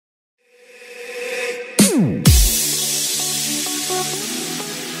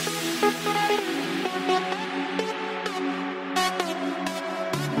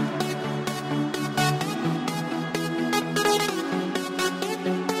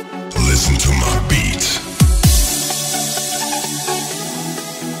listen to my beats.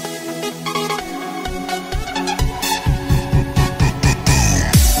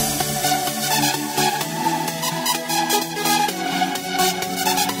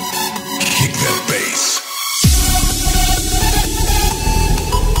 Kick that bass.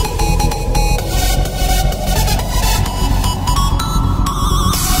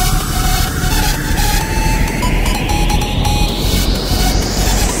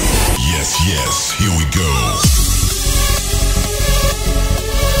 Yes,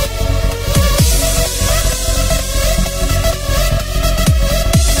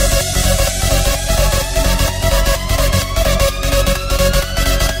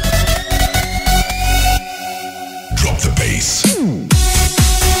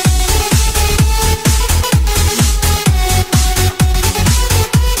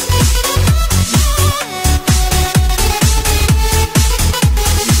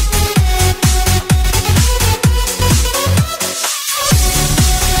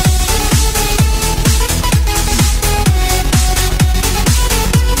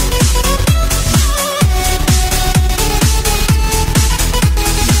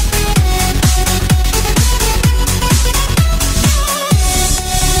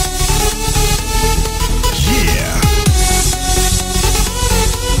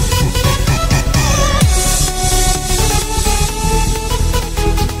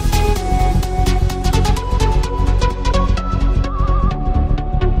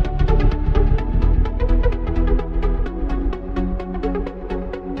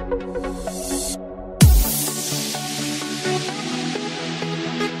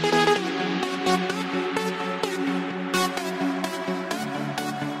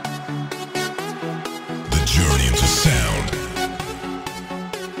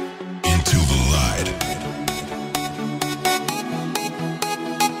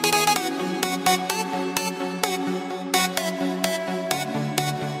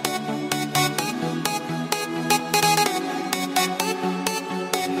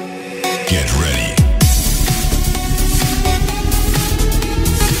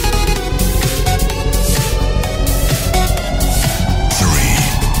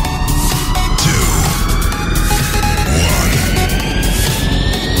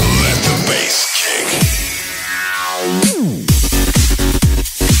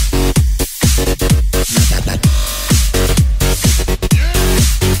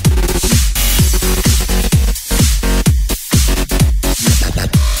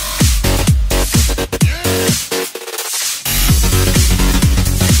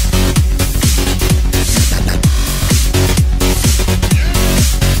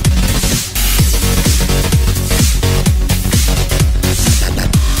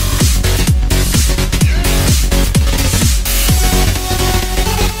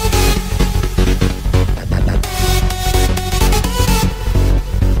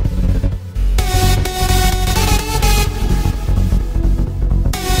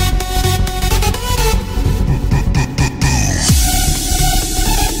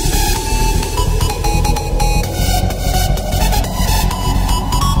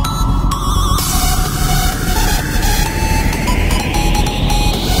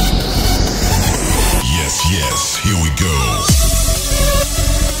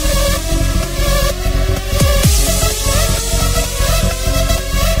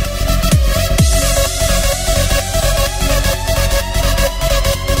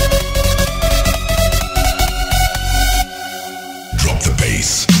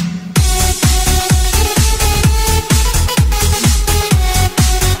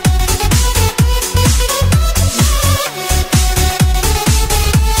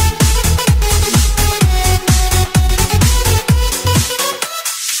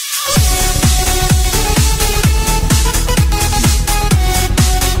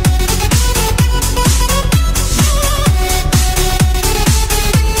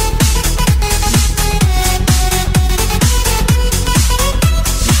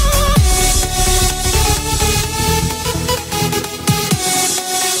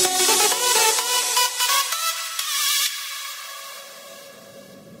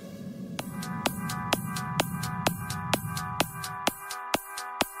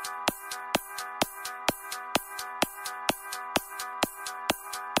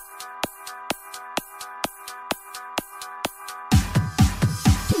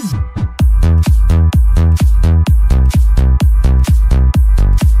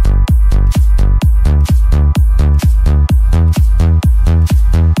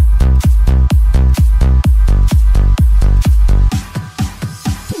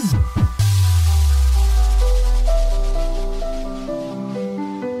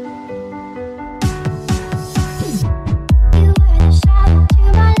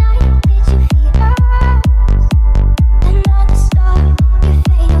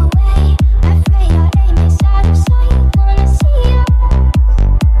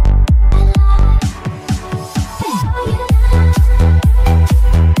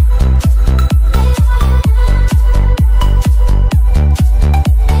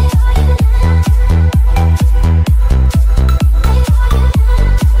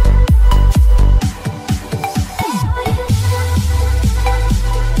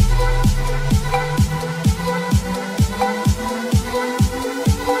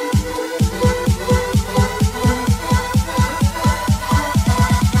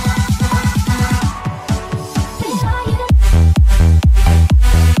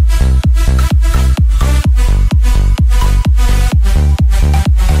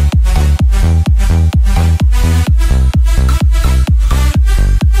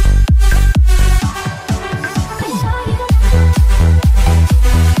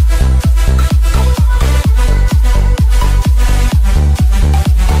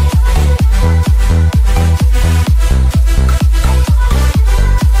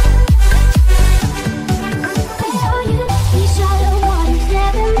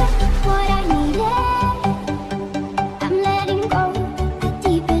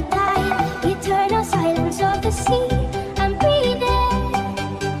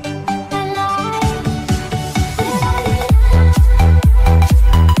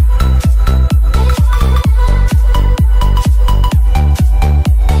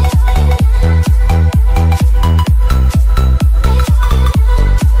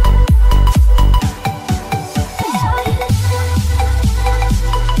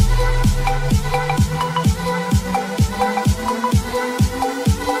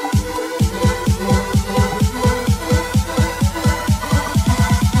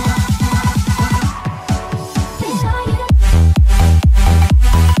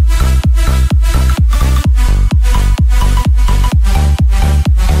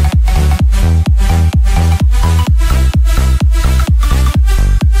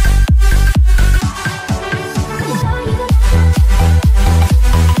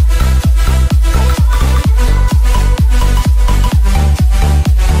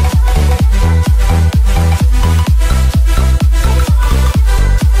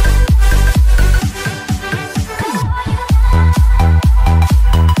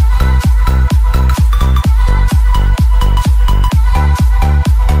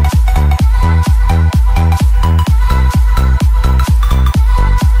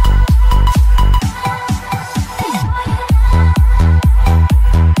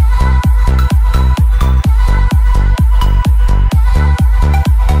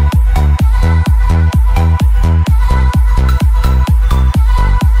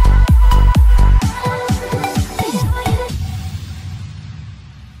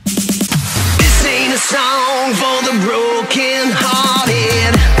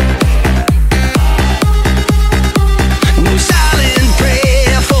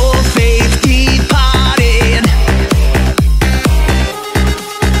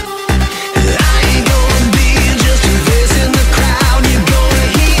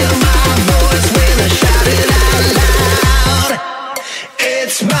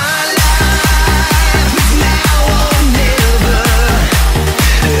 It's my life, it's now or never.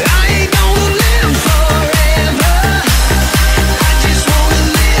 I ain't gonna live forever. I just wanna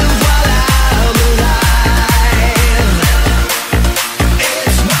live while I'm alive.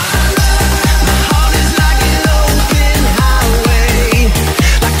 It's my love, my heart is like an open highway.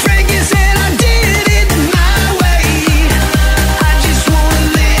 Like Frankie said, I did it my way. I just wanna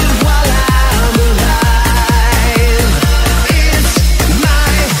live while I'm alive. It's my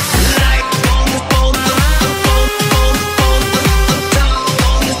life.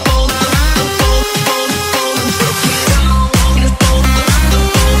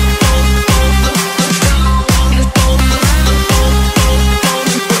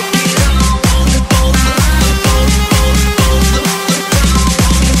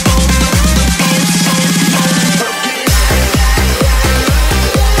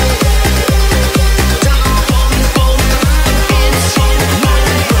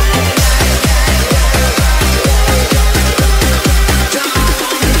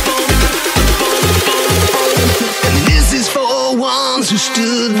 And this is for ones who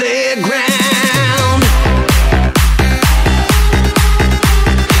stood their ground.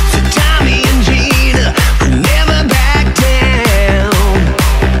 For Tommy and Gina, who never backed down.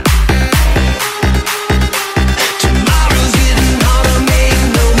 Tomorrow's getting harder, make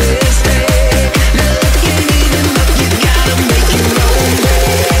no mistake. Look, you need to look, you gotta make your own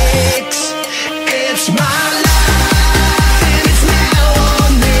breaks. It's my life, and it's now or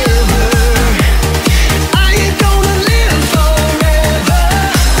never. I ain't gonna live forever.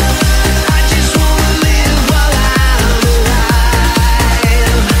 I just wanna live while I'm alive.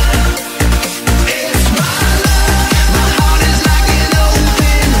 It's my love, my heart is like an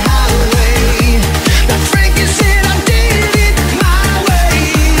open highway. Like Frankie said, I did it my way.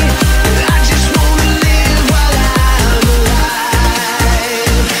 I just wanna live while I'm alive.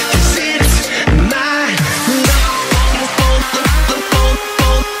 'Cause it's my life.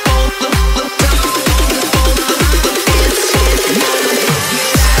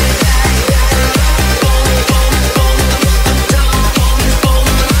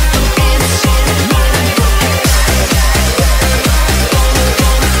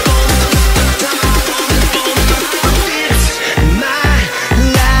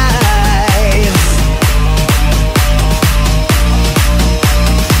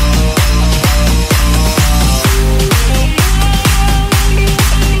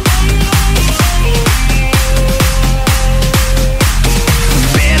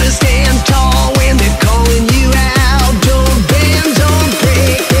 Better stand tall when they're calling you out. Don't bend, don't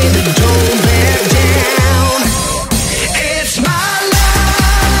break, baby, don't back down. It's my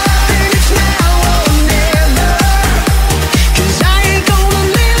life, and it's now or never. 'Cause I ain't gonna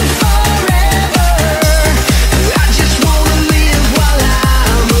live forever. I just wanna live while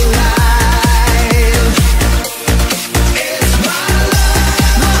I'm alive. It's my love,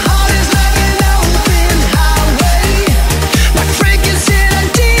 my heart is like an open highway. Like Frankie said, I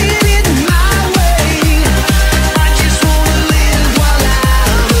did it my way. I just wanna live while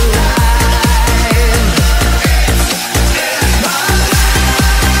I'm alive. It's my life,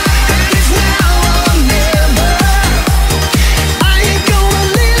 and it's now or never. I ain't gonna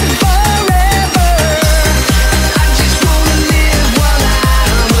live forever. I just wanna live while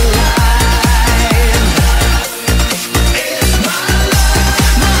I'm alive. It's my love,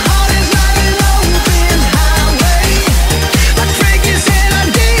 my heart is like an open highway. Like Frankie said, I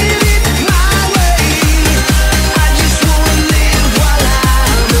did it my way. I just wanna live while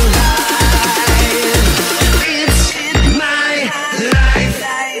I'm alive. It's my life.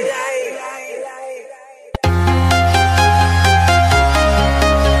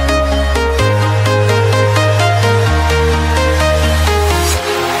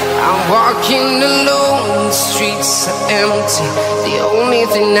 I'm walking alone, the streets are empty. The only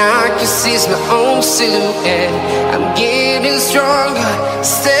thing I can see is my own silhouette. I'm getting stronger,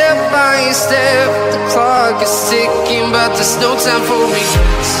 step by step. The clock is ticking, but there's no time for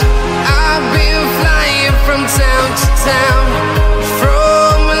regrets. I've been flying from town to town,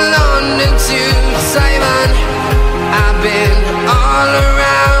 from London to Taiwan. I've been all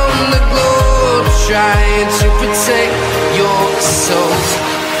around the globe, trying to protect your soul.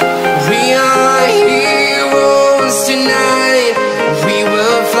 We are heroes tonight. We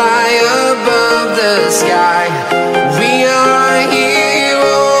will fly above the sky. We are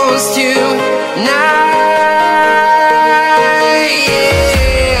heroes tonight.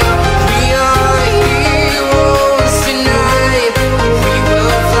 Yeah. We are heroes tonight.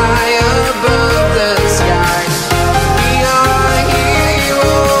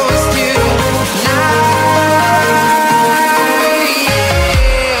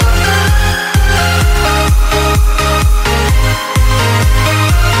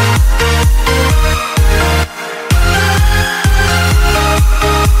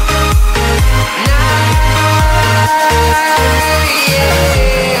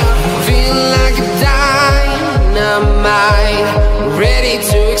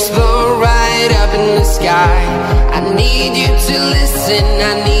 to listen,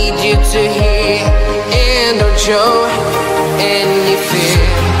 I need you to hear, and don't show any fear.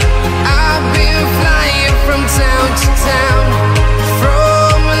 I've been flying from town to town,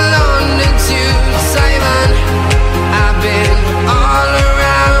 from London to Taiwan. I've been all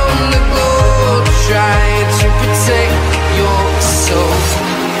around the globe, trying to protect your soul.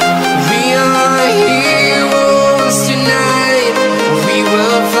 We are heroes tonight, we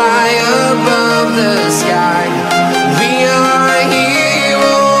will fly above the sky. We are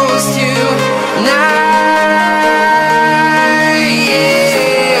heroes tonight,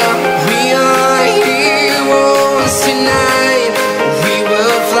 yeah. We are heroes tonight, we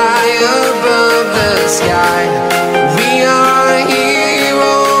will fly above the sky. We are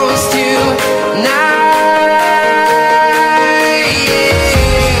heroes tonight, yeah.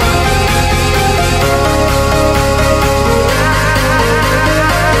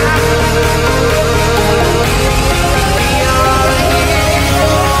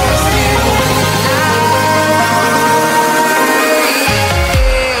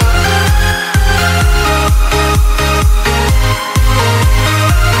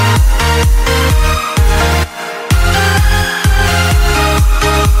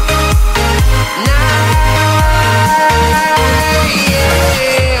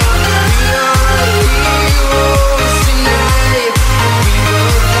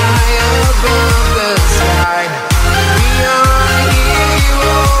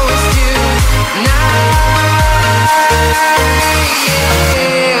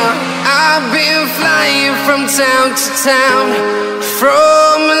 From town to town,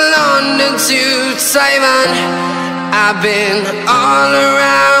 from London to Taiwan. I've been all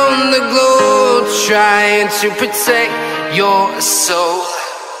around the globe, trying to protect your soul.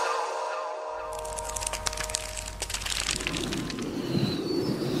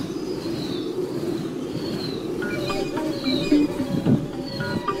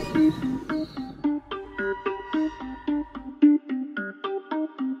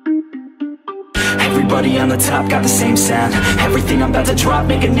 Everybody on the top got the same sound. Everything I'm about to drop,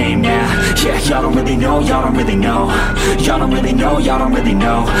 make a name now. Yeah, y'all don't really know, y'all don't really know. Y'all don't really know, y'all don't really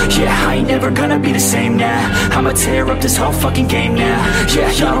know. Yeah, I ain't never gonna be the same now. I'ma tear up this whole fucking game now. Yeah,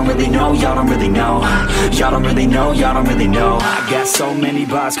 y'all don't really know, y'all don't really know. Y'all don't really know, y'all don't really know. I got so many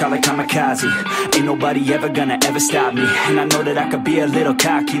bars, call it kamikaze. Ain't nobody ever gonna ever stop me. And I know that I could be a little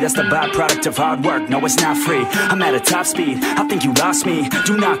cocky. That's the byproduct of hard work, no it's not free. I'm at a top speed, I think you lost me.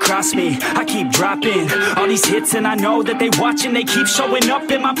 Do not cross me, I keep dropping all these hits and I know that they watching. They keep showing up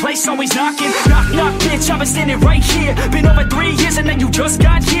in my place, always knocking. Knock, knock, bitch, I've been standing right here. Been over 3 years and then you just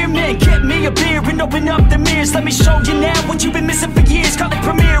got here. Man, get me a beer and open up the mirrors. Let me show you now what you've been missing for years. Call it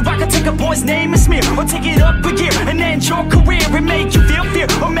premiere, I can take a boy's name and smear, or take it up a gear and end your career and make you feel fear,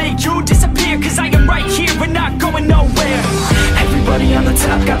 or make you disappear. Cause I am right here and not going nowhere. Everybody on the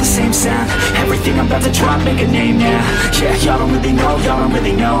top got the same sound. Everything I'm about to drop, make a name now. Yeah, y'all don't really know, y'all don't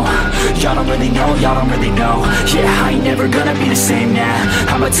really know. Y'all don't really know, y'all don't really know. Yeah, I ain't never gonna be the same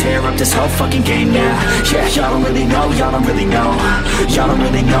now. I'ma tear up this whole fucking game now. Yeah, y'all don't really know, y'all don't really know. Y'all don't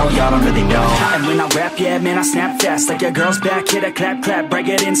really know, y'all don't really know. And when I rap, yeah, man, I snap fast. Like your girl's back, hit a clap, clap, break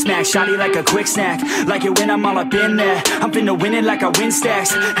it in, smack. Shotty like a quick snack, like it when I'm all up in there. I'm finna win it like I win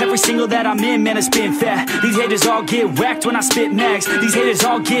stacks. Every single that I'm in, man, it's been fat. These haters all get whacked when I spit mags. These haters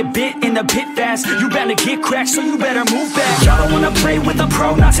all get bit in the pit fast. You better get cracked, so you better move back. Y'all don't wanna play with a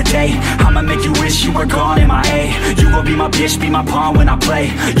pro, not today. I'ma make you wish you were gone in my A. You gon' be my bitch, be my pawn when I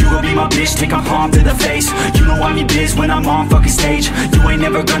play. You gon' be my bitch, take my palm to the face. You know I'm your biz when I'm on fucking stage. You ain't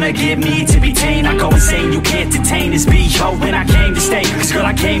never gonna get me to be tame. I go insane, you can't detain this B.O. when I came to stay. Cause girl,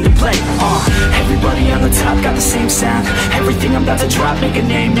 I came to play. Everybody on the top got the same sound. Everything I'm about to drop, make a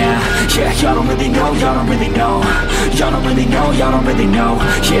name now. Yeah, y'all don't really know, y'all don't really know. Y'all don't really know, y'all don't really know.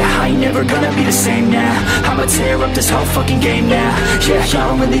 Yeah, I ain't never gonna be the same now. I'ma tear up this whole fucking game now. Yeah, y'all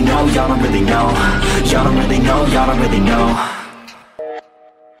don't really know, y'all don't really know. Y'all don't really know, y'all don't really know.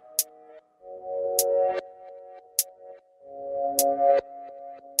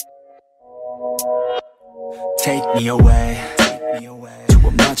 Take me away to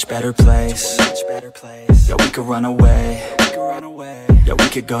a much better place. Yeah, we could run away. Yeah, we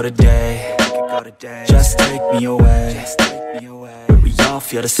could go today. Just take me away where we all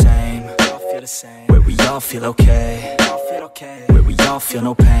feel the same. Where we all feel okay. Where we all feel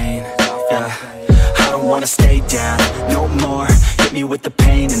no pain. Yeah, I don't wanna stay down no more. Yeah, hit me with the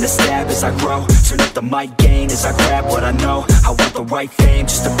pain and the stab as I grow. Turn up the mic gain as I grab what I know. I want the right fame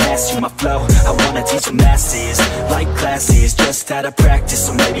just to pass you my flow. I wanna teach the masses like classes, just out of practice,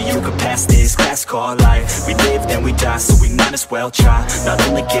 so maybe you could pass this class called life. We live then we die, so we might as well try. Not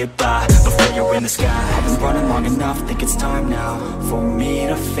only get by before you're in the sky. I've been running long enough, think it's time now for me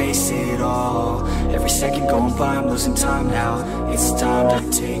to face it all. Every second going by, I'm losing time now. It's time to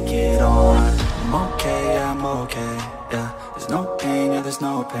take it on. I'm okay, I'm okay, yeah. There's no pain, yeah, there's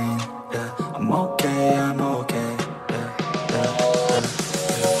no pain, yeah. I'm okay, I'm okay, yeah, yeah,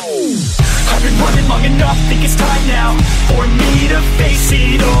 yeah. I've been running long enough, think it's time now for me to face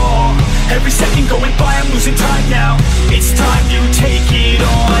it all. Every second going by, I'm losing time now. It's time you take it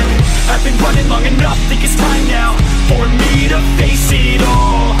on. I've been running long enough, think it's time now for me to face it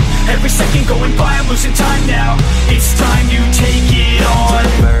all. Every second going by, I'm losing time now. It's time you take it on.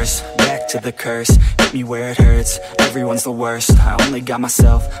 Verse, back to the curse, hit me where it hurts. Everyone's the worst, I only got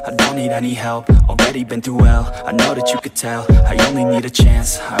myself. I don't need any help, already been through hell. I know that you could tell, I only need a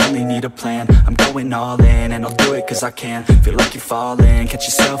chance, I only need a plan. I'm going all in, and I'll do it cause I can. Feel like you're falling, catch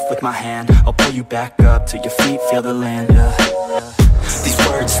yourself with my hand. I'll pull you back up till your feet feel the land, yeah. These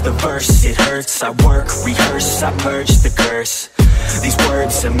words, the verse, it hurts. I work, rehearse, I purge the curse. These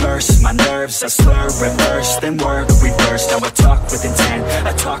words immerse my nerves. I slur, reverse, then work, reverse. Now I talk with intent,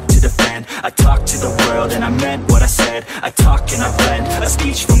 I talk to defend. I talk to the world and I meant what I said. I talk and I blend, a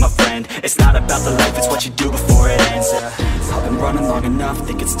speech from a friend. It's not about the life, it's what you do before it ends, yeah. I've been running long enough,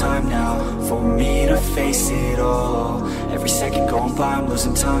 think it's time now for me to face it all. Every second going by, I'm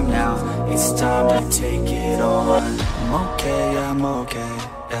losing time now. It's time to take it on. I'm okay, I'm okay,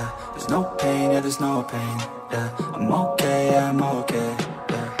 yeah. There's no pain, yeah, there's no pain, yeah. I'm okay, I'm okay,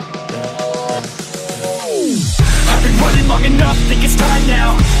 yeah, yeah, yeah. I've been running long enough, think it's time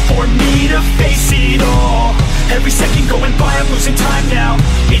now for me to face it all. Every second going by, I'm losing time now.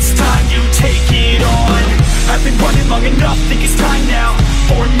 It's time you take it on. I've been running long enough, think it's time now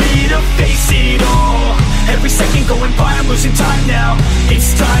for me to face it all. Every second going by, I'm losing time now.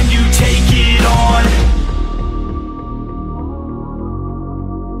 It's time you take it on.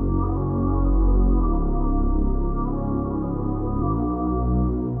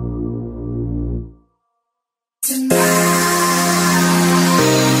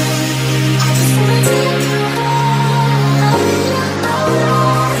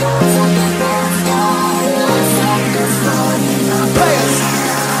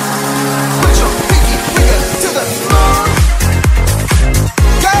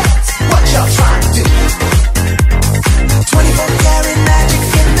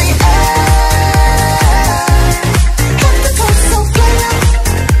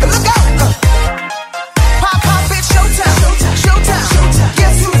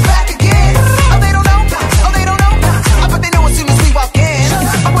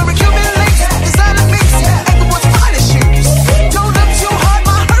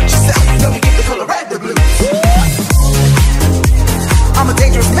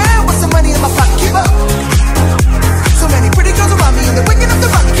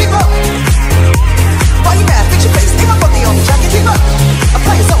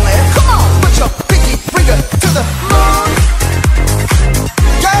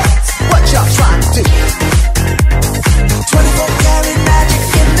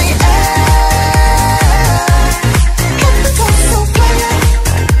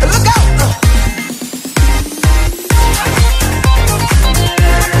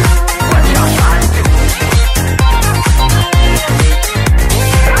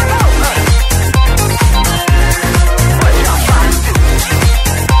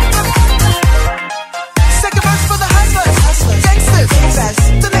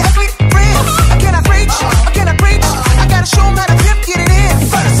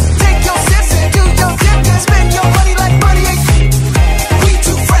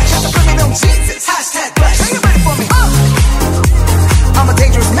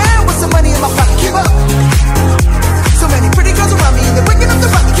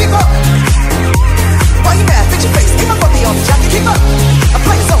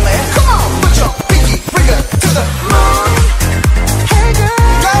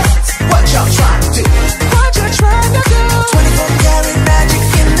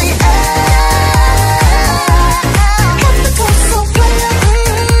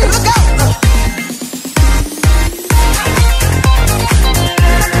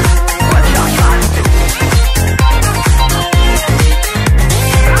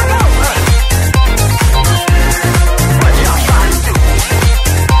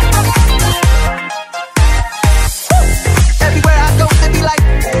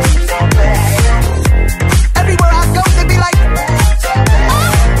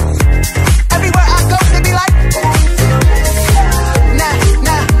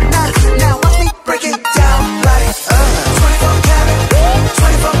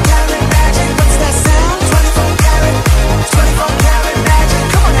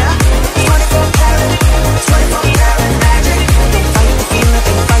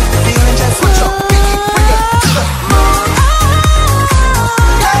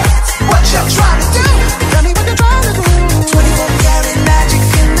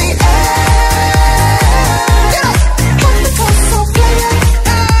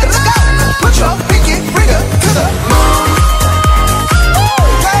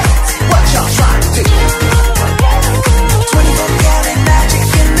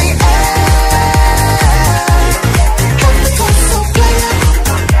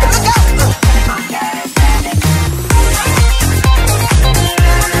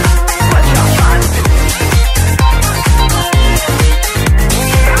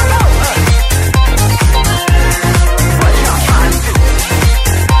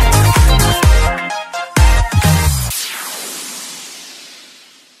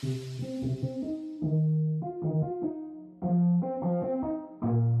 Yeah,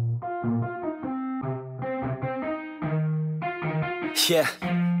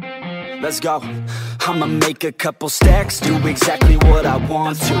 let's go. I'ma make a couple stacks, do exactly what I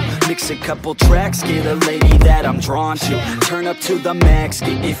want to. Mix a couple tracks, get a lady that I'm drawn to. Turn up to the max,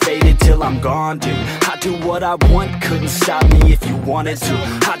 get it faded till I'm gone, dude. I do what I want, couldn't stop me if you wanted to.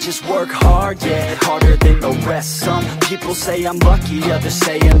 I just work hard, yeah, harder than the rest. Some people say I'm lucky, others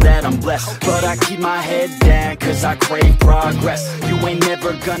saying that I'm blessed. But I keep my head down, cause I crave progress. You ain't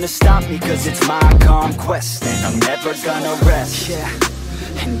never gonna stop me, cause it's my conquest. And I'm never gonna rest, yeah.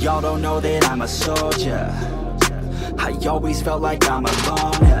 And y'all don't know that I'm a soldier. I always felt like I'm a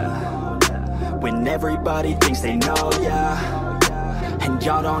loner when everybody thinks they know ya, and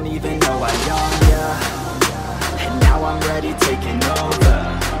y'all don't even know I own ya. And now I'm ready taking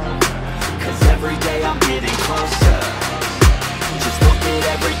over, cause every day I'm getting closer. Just look at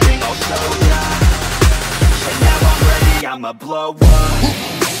everything I'll show ya. And now I'm ready, I'ma blow up.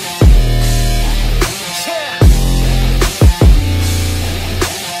 Yeah.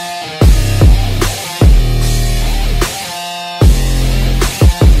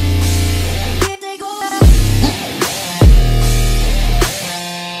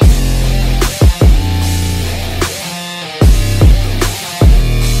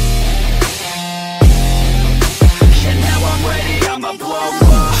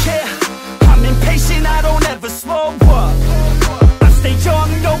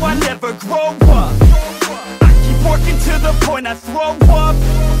 I throw up,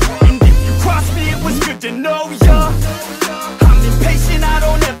 and if you cross me, it was good to know ya. I'm impatient, I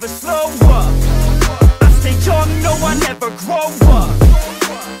don't ever slow up. I stay young, no, I never grow up.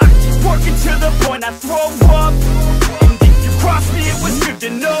 I keep working to the point I throw up, and if you cross me, it was good to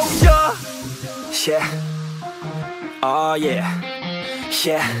know ya. Yeah, oh yeah,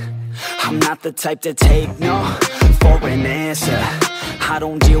 yeah. I'm not the type to take no for an answer. I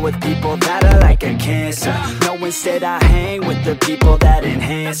don't deal with people that are like a cancer. No, instead I hang with the people that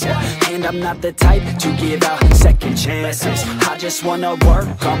enhance ya. And I'm not the type to give out second chances. I just wanna work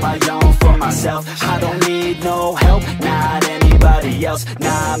on my own for myself. I don't need no help, not anybody else.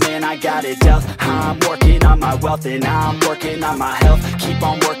 Nah, man, I got it dealt. I'm working on my wealth and I'm working on my health. Keep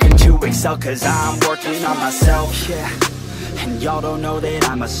on working to excel, cause I'm working on myself. Yeah, and y'all don't know that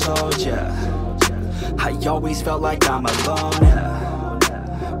I'm a soldier. I always felt like I'm a loner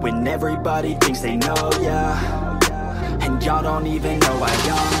when everybody thinks they know ya, and y'all don't even know I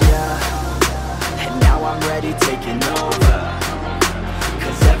own ya. And now I'm ready taking over,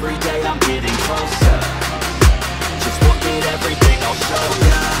 cause every day I'm getting closer. Just look at everything I'll show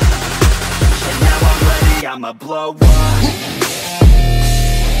ya. And now I'm ready, I'ma blow up.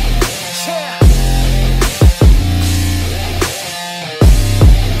 Yeah.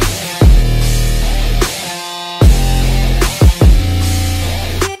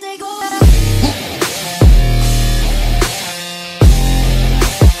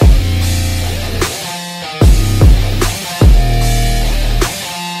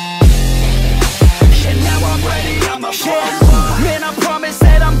 Man, I promise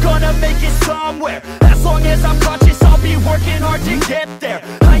that I'm gonna make it somewhere. As long as I'm conscious, I'll be working hard to get there.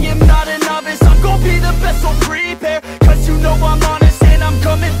 I am not a novice, I'm gonna be the best, so prepare. Cause you know I'm honest and I'm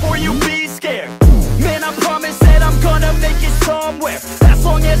coming for you, be scared. Man, I promise that I'm gonna make it somewhere. As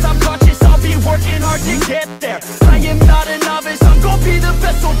long as I'm conscious, I'll be working hard to get there. I am not a novice, I'm gonna be the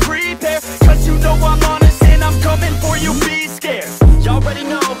best, so prepare. Cause you know I'm honest and I'm coming for you, be scared. Y'all already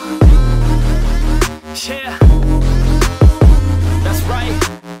know. Yeah, that's right.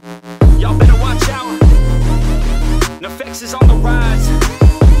 Y'all better watch out. NFX is on the rise.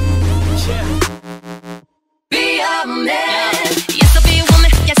 Yeah. Be a man. Yes, I'll be a woman.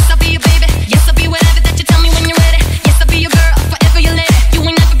 Yes, I'll be your baby. Yes, I'll be whatever that you tell me when you're ready. Yes, I'll be your girl, forever your lady. You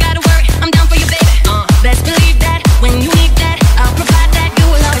ain't never gotta worry, I'm down for you, baby. Best believe that, when you need that, I'll provide that, you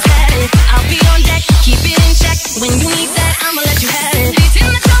will always have it. I'll be on deck, keep it in check. When you need that, I'ma let you have it. Beat in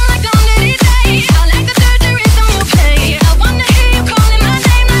the drum like on the day. I like the third, the rhythm you play. I wanna hear you calling my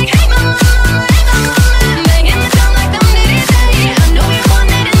name like, hey mama, hey mama. Banging the drum like on the day. I know you want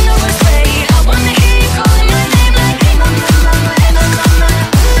it in the worst way. I wanna hear you calling my name like, hey mama, mama.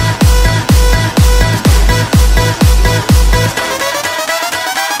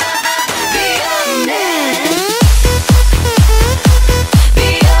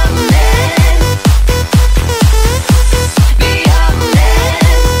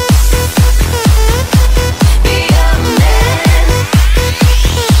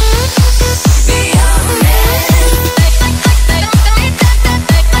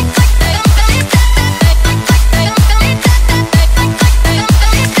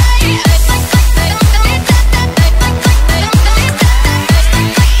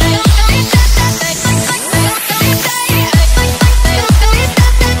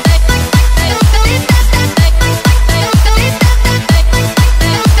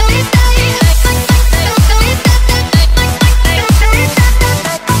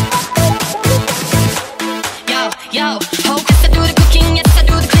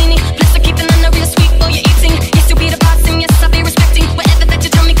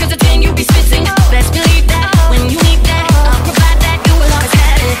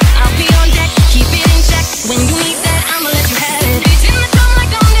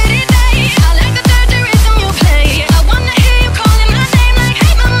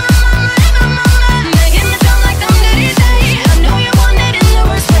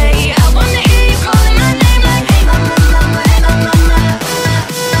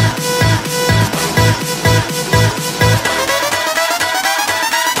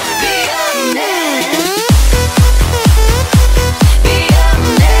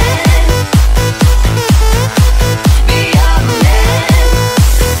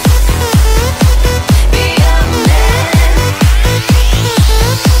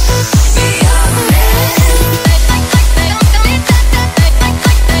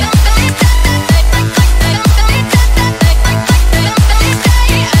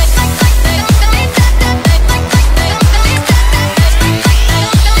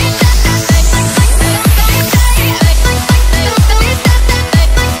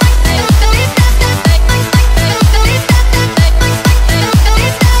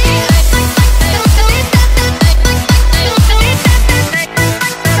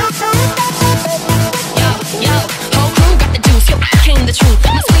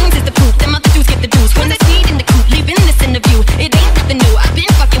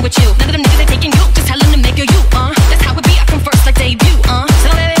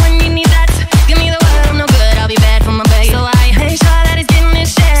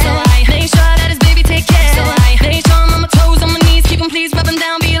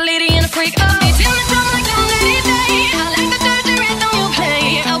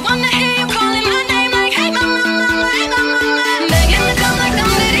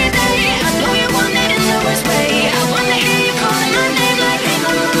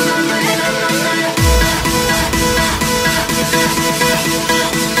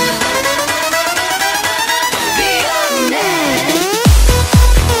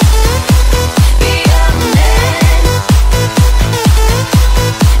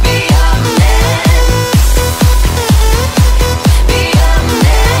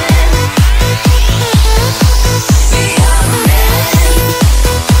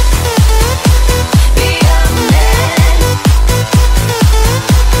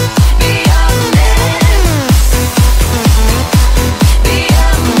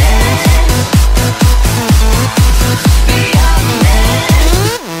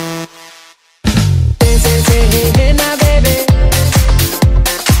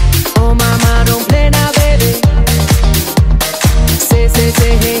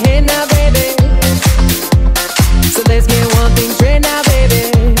 hey, hey now, baby. So let's get one thing straight now,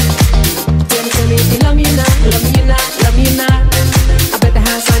 baby. Tell me if you love me or not, love me or not, love me or not. I bet the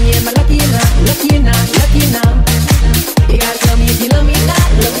house on you, am I lucky or not, lucky or not, lucky or not. You gotta tell me if you love me or not,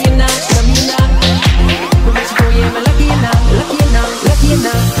 love me or not, love me or not. But bet you know you, am I lucky or not, lucky or not, lucky or not.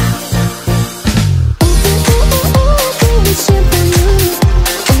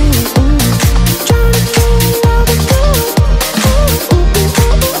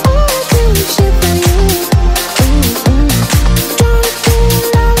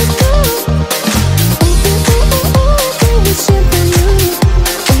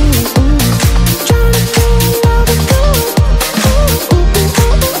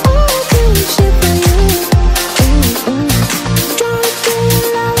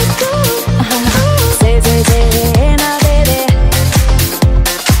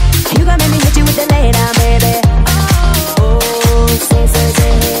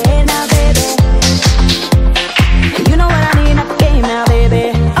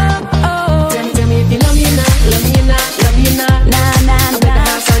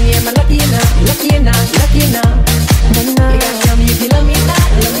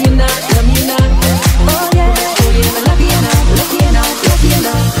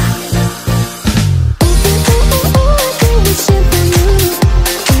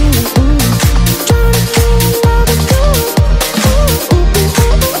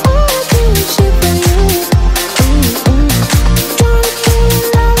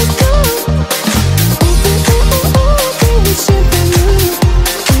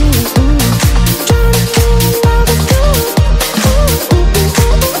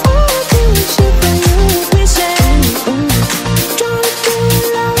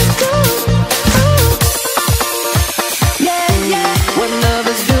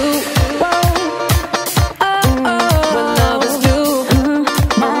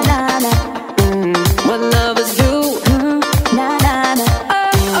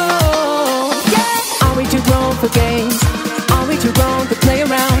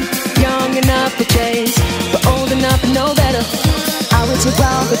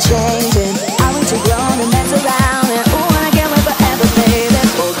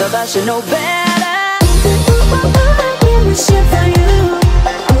 Should know better. Shit for you.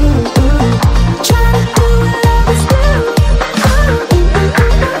 Try to do what lovers do.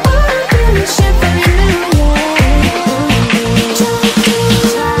 Shit for you. Try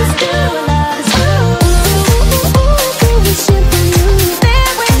to do what lovers do. Shit for you.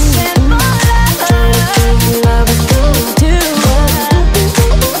 They're wishing for love. Try to do what lovers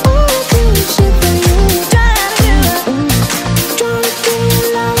do. Shit for you. Try to do what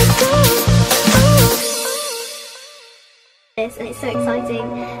lovers do. And it's so exciting. In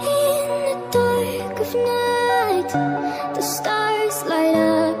the dark of night, the stars light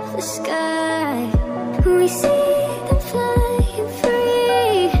up the sky. We see them flying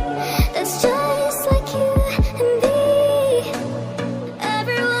free. That's just like you and me.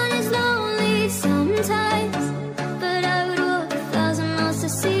 Everyone is lonely sometimes, but I would walk 1,000 miles to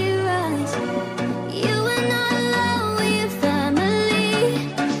see you rise. You are not alone, we're family.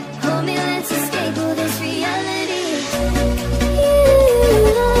 Hold me, let's escape all this reality.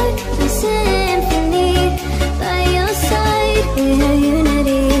 Symphony by your side, we are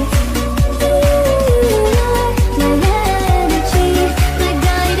unity. You are my energy, my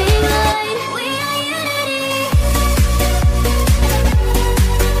guiding light. We are unity.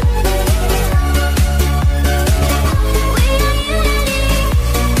 We are unity.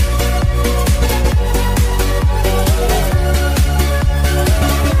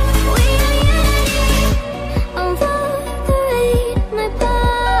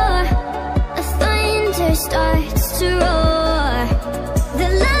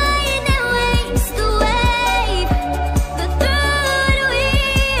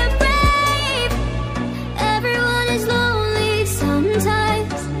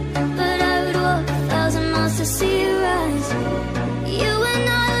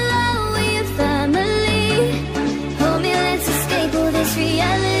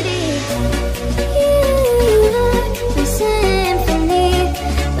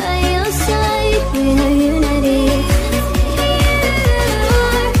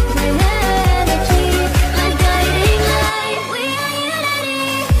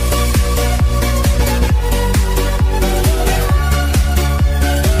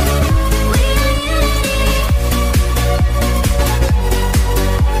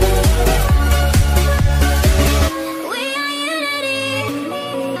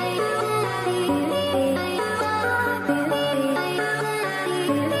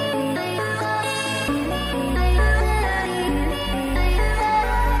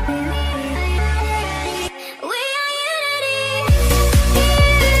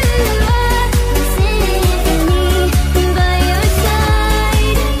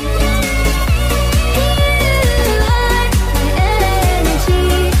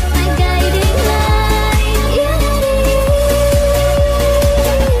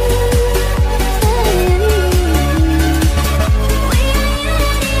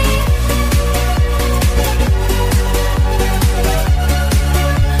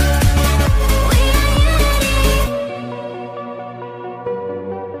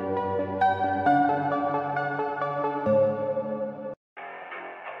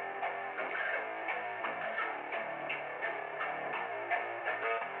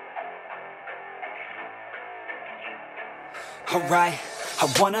 Alright, I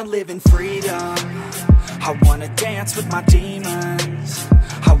wanna live in freedom. I wanna dance with my demons.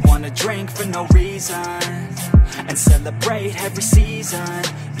 I wanna drink for no reason and celebrate every season.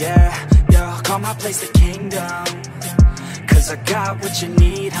 Yeah, yeah, call my place the kingdom, 'cause I got what you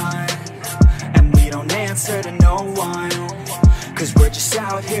need, hun. And we don't answer to no one, 'cause we're just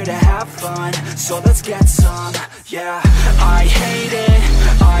out here to have fun. So let's get some, yeah. I hate it,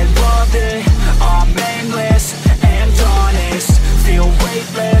 I love it, I'm aimless and honest. Feel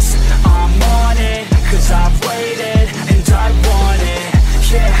weightless, I'm on it, 'cause I've waited and I want it,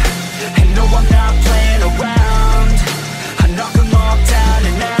 yeah. And no, I'm not playing around. I knock them all down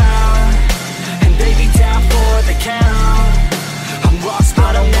and out, and they be down for the count. I'm lost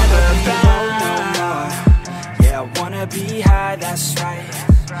but I'm never found, no more. Yeah, I wanna be high, that's right.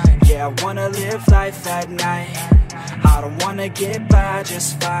 Yeah, I wanna live life at night. I don't wanna get by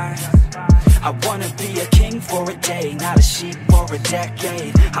just fine. I wanna be a king for a day, not a sheep for a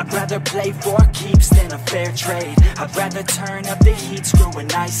decade. I'd rather play for keeps than a fair trade. I'd rather turn up the heat, screw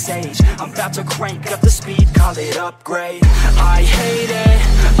an ice age. I'm about to crank up the speed, call it upgrade. I hate it,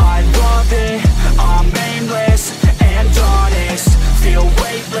 I love it, I'm aimless and honest. Feel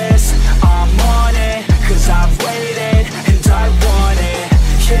weightless, I'm on it, 'cause I've waited and I want it,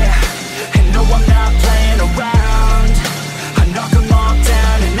 yeah. And no, I'm not playing around. I knock them all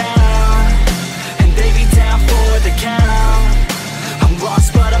down and out, and they be down for the count. I'm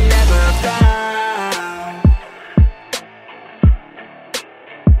lost but I'm never found.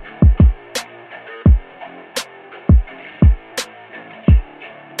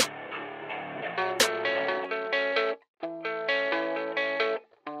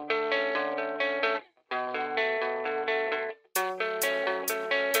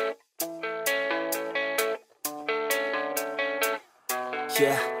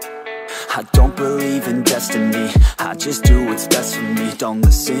 Yeah, I don't believe in destiny, I just do what's best for me. Don't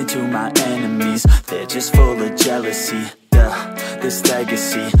listen to my enemies, they're just full of jealousy. Yeah, this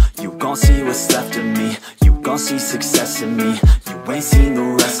legacy, you gon' see what's left of me. You gon' see success in me, you ain't seen the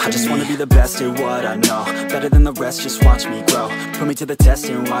rest of me. I just wanna be the best at what I know, better than the rest, just watch me grow. Put me to the test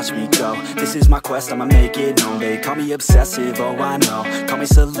and watch me go. This is my quest, I'ma make it known. They call me obsessive, oh I know. Call me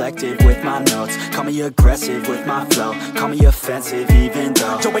selective with my notes, call me aggressive with my flow. Call me offensive even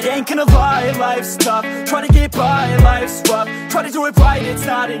though, yo, I ain't gonna lie, life's tough. Try to get by, life's rough. Try to do it right, it's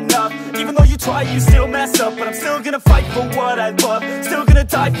not enough. Even though you try, you still mess up. But I'm still gonna fight for what I love, still gonna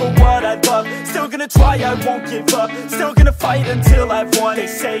die for what I love. Still gonna try, I won't give up. Still gonna fight until I've won. They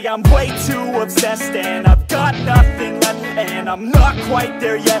say I'm way too obsessed and I've got nothing left, and I'm not quite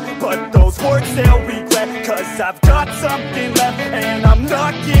there yet. But those words they'll regret, 'cause I've got something left and I'm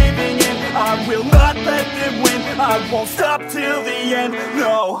not giving in. I will not let them win, I won't stop till the end,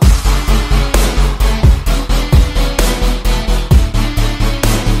 no.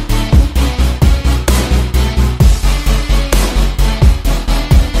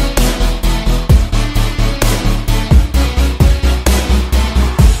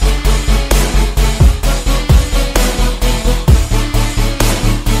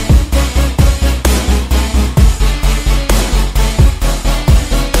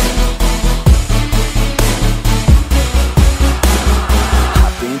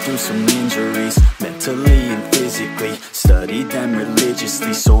 Some injuries, mentally and physically. Studied them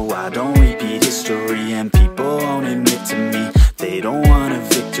religiously so I don't repeat history. And people won't admit to me they don't want a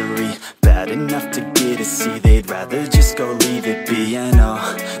victory bad enough to get a C. They'd rather just go leave it be. And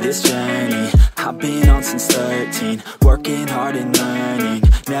oh, this journey I've been on since 13, working hard and learning,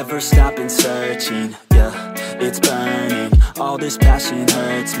 never stopping searching. Yeah, it's burning, all this passion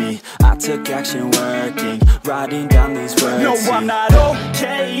hurts me. I took action working, writing down these words. No, I'm not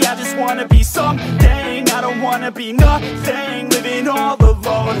okay, I just wanna be something. I don't wanna be nothing, living all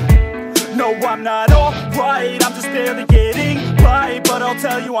alone. No, I'm not alright, I'm just barely getting by. But I'll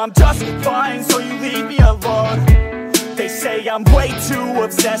tell you I'm just fine, so you leave me alone. They say I'm way too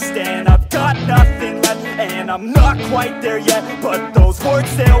obsessed and I've got nothing left, and I'm not quite there yet. But those words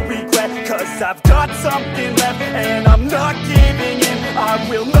they'll regret, 'cause I've got something left and I'm not giving in. I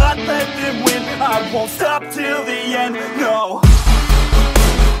will not let them win, I won't stop till the end, no.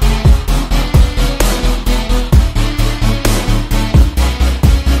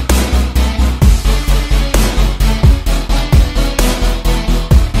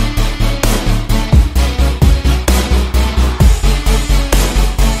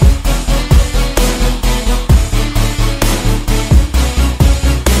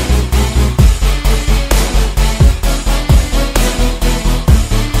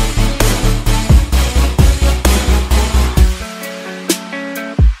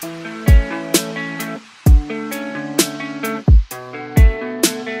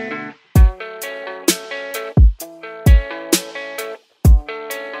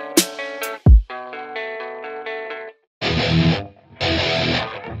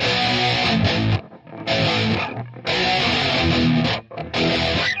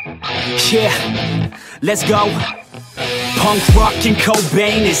 Yeah, let's go. Punk rock and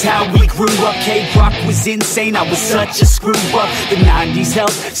Cobain is how we grew up. K-rock was insane, I was such a screw up. The 90s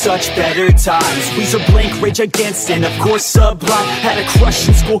held such better times. Weezer, Blink, Rage Against, and of course Sublime. Had a crush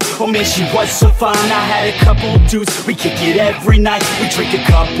in school, oh man she was so fine. I had a couple dudes, we kick it every night. We drink a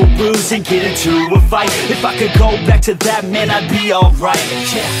couple brews and get into a fight. If I could go back to that, man, I'd be alright.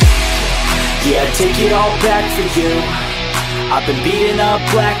 Yeah, I'd take it all back for you. I've been beating up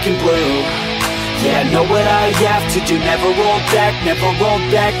black and blue. Yeah, I know what I have to do. Never roll back,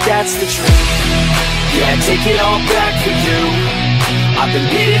 that's the truth. Yeah, take it all back for you. I've been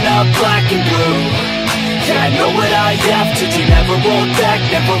beating up black and blue. Yeah, I know what I have to do. Never roll back,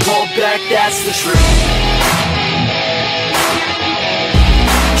 that's the truth.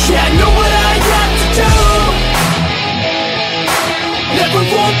 Yeah, I know what I have to do. Never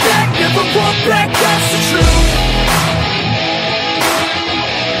roll back, that's the truth.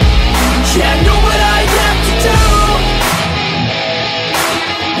 Yeah, I know what I have to do.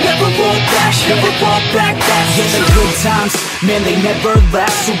 Never roll back, that's the truth. The good times, man, they never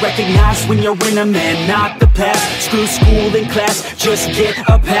last. So recognize when you're in a man, not the past. Screw school and class, just get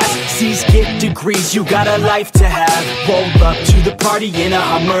a pass. C's get degrees, you got a life to have. Roll up to the party in a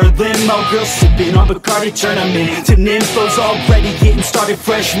Hummer limo. Girls sipping on Bacardi, turn them into nymphos. Already getting started,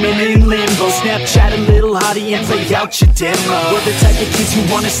 freshmen in limbo. Snapchat a little hottie and play out your demo. We're the type of kids who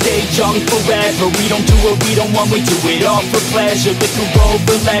wanna stay young forever. We don't do what we don't want, we do it all for pleasure. Liquor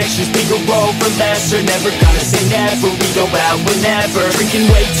over lashes, bigger over lesser. Never gonna say never, we go out whenever. Drinking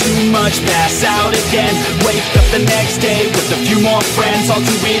way too much, pass out again. Wake up the next day with a few more friends. I'll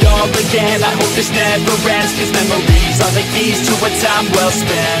do it all again, I hope this never ends. Cause memories are the keys to a time well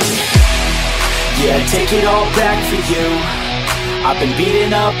spent. Yeah, take it all back for you. I've been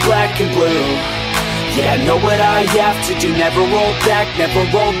beating up black and blue. Yeah, I know what I have to do. Never roll back,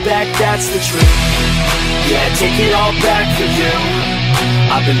 that's the truth. Yeah, take it all back for you.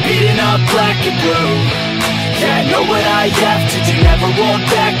 I've been beating up black and blue. Yeah, I know what I have to do. Never roll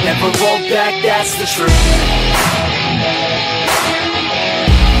back, that's the truth.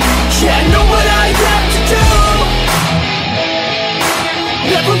 Yeah, I know what I have to do.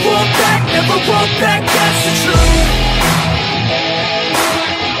 Never roll back, that's the truth.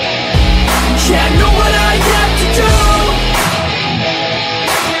 Yeah, I know what I have to do.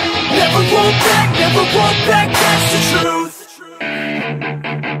 Never roll back, that's the truth.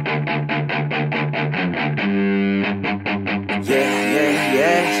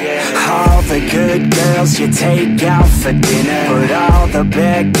 All the good girls you take out for dinner, but all the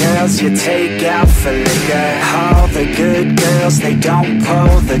bad girls you take out for liquor. All the good girls, they don't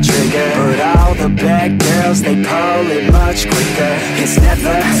pull the trigger, but all the bad girls, they pull it much quicker. It's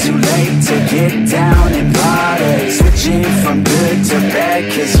never too late to get down and party. Switching from good to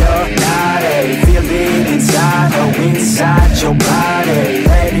bad, cause you're not a feeling inside, oh inside your body.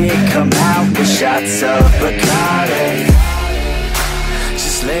 Let it come out with shots of Bacardi.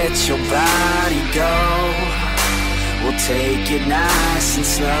 Let your body go. We'll take it nice and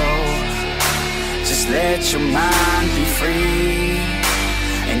slow. Just let your mind be free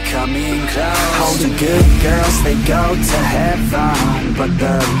and come in close. All the good girls, they go to heaven, but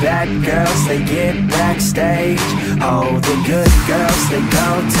the bad girls, they get backstage. Oh, the good girls, they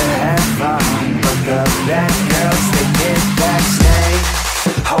go to heaven, but the bad girls, they get backstage.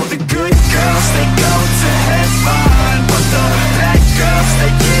 Oh, the good girls, they go to heaven, but the bad girls,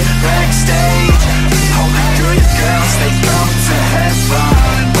 they get backstage. Oh, the good girls, they go to heaven,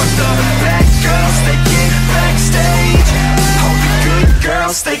 but the bad girls, they get backstage. Oh, the good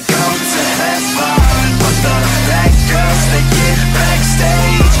girls, they go to heaven, but the bad girls, they get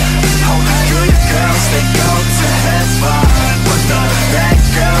backstage. Oh, the good girls, they go to heaven, but the bad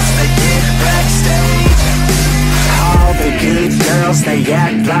girls, they get backstage. All the good girls, they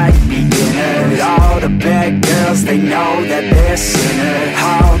act like beginners. All the bad girls, they know that they're sinners.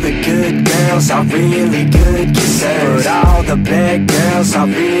 All the good girls are really good kissers, but all the bad girls are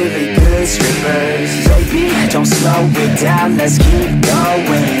really good strippers. Baby, don't slow it down, let's keep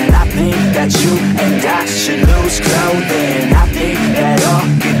going. I think that you and I should lose clothing. I think that all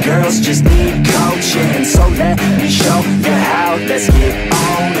good girls just need coaching. So let me show you how, let's get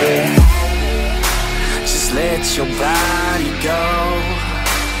on it. Let your body go.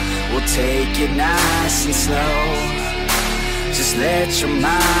 We'll take it nice and slow. Just let your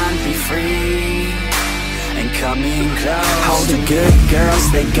mind be free and come in close. All the good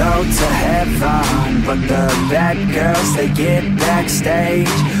girls, they go to heaven, but the bad girls, they get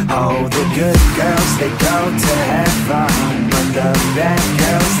backstage. Oh, the good girls, they go to heaven, but the bad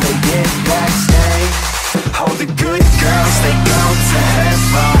girls, they get backstage. Oh, the good girls, they go to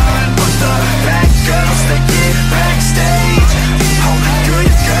heaven, but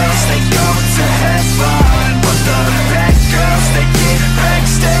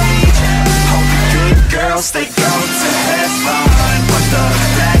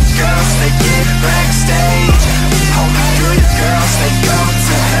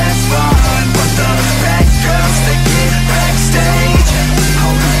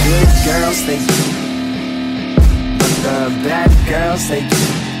girls, they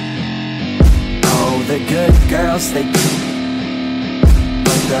oh, the good girls, they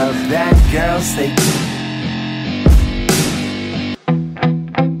but the bad girls, they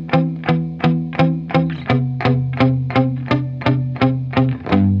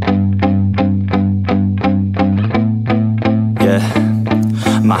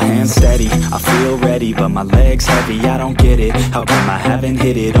my hands steady, I feel ready, but my legs heavy, I don't get it. How come I haven't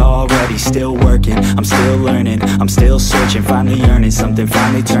hit it already? Still working, I'm still learning, I'm still searching, finally earning something,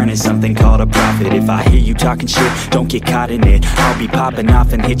 finally turning something called a profit. If I hear you talking shit, don't get caught in it. I'll be popping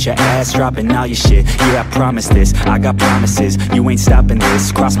off and hit your ass, dropping all your shit. Yeah, I promise this, I got promises, you ain't stopping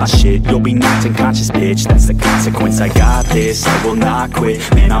this. Cross my shit, you'll be knocked unconscious, bitch. That's the consequence, I got this, I will not quit.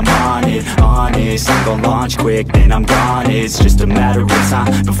 Man, I'm on it, honest, I'm gon' launch quick, then I'm gone. It's just a matter of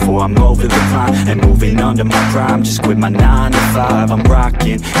time before I'm over the climb and moving under my prime. Just quit my 9 to 5, I'm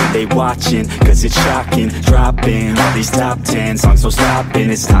rocking, and they watching, cause it's shocking. Dropping all these top 10 songs, no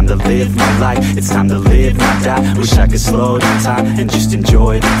stopping. It's time to live my life, it's time to live, not die. Wish I could slow down time and just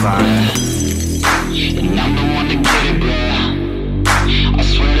enjoy the climb. And I'm the one to get it, bro. I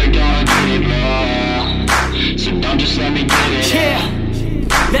swear to God I get it, bro. So don't just let me get it.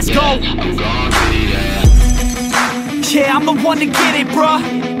 Yeah, let's go. I'm gon' get it, yeah. Yeah, I'm the one to get it, bruh.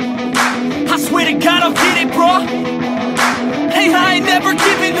 I swear to God I'll get it, bruh. Hey, I ain't never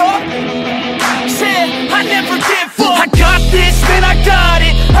giving up. Yeah, I never give up. I got this, man, I got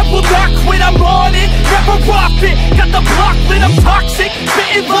it. I will not quit, I'm on it. Never off it. Got the block lit, I'm toxic.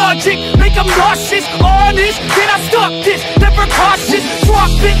 Spitting logic, make them nauseous. Honest, can I stop this? Never cautious,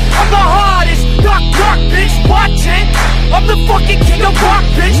 drop it. I'm the hardest. Knock, knock, bitch, watch it. I'm the fucking king of rock,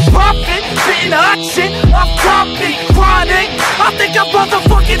 bitch. Profit, spitting hot shit. I'm topic, chronic. I think I'm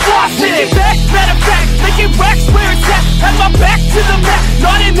motherfucking lost it. Get back, matter of fact, making racks where it's at. Have my back to the mat,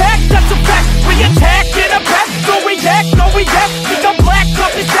 not an act, that's a fact. We attack in a pack, no react, no react. Think I'm black,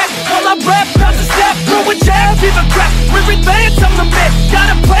 up his back. While I rap, bounce a step, throw a jab, give a crap. We're advanced, I'm the man. Got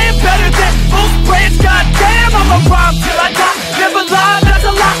a plan better than most brands. Goddamn, I'm a rhyme till I die. Never lie, that's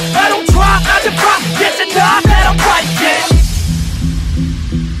a lie. I don't try, I defy. Get to nod that I'm right, yeah.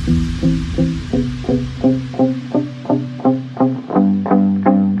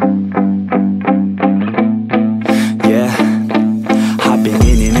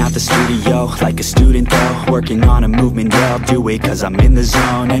 Like a student though, working on a movement, yeah, I'll do it cause I'm in the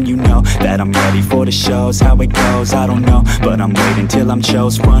zone. And you know that I'm ready for the shows. How it goes, I don't know, but I'm waiting till I'm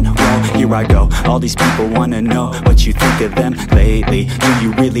chose. Front row, here I go. All these people wanna know what you think of them lately. Do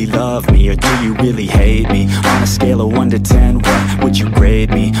you really love me or do you really hate me? On a scale of 1 to 10, what would you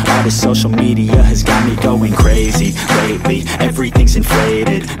grade me? All this social media has got me going crazy lately. Everything's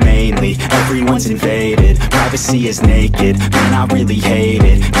inflated, mainly everyone's invaded. Privacy is naked, man, I really hate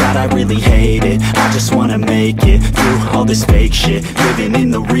it. God, I really hate it. I just wanna make it through all this fake shit. Living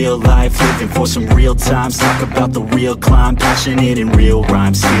in the real life, living for some real times. Talk about the real climb, passionate in real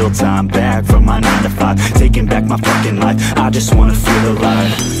rhymes. Steal time back from my 9 to 5, taking back my fucking life. I just wanna feel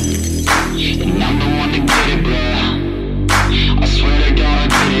alive. And I'm the one to get it, bro. I swear to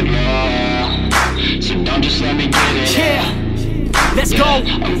God I get it, bro. So don't just let me get it. Yeah, let's go.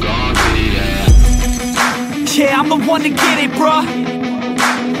 I'm gon' get it, yeah. Yeah, I'm the one to get it, bruh.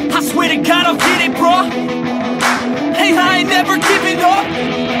 I swear to God I'll get it, bruh. Hey, I ain't never giving up.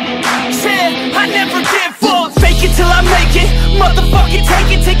 Yeah, I never give up. Fake it till I make it. Motherfucking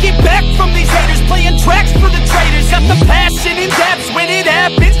take it back from these haters. Playing tracks for the traitors. Got the passion in depths when it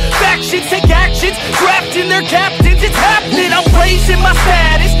happens. Factions take actions, drafting their captains. It's happening, I'm raising my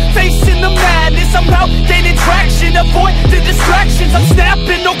status. Facing the madness, I'm out gaining traction. Avoid the distractions, I'm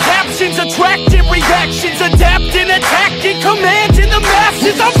snapping, no captions. Attracting reactions, adapting, attacking, commanding the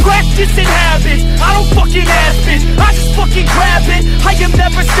masses. I'm practicing habits, I don't fucking ask bitch, I just fucking grab it. I am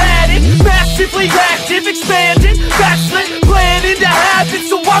never static, massively active, expanding, backslid, planning to have it.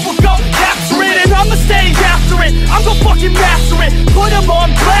 So I will go capture it, and I'ma stay after it. I'm gonna fucking master it, put them on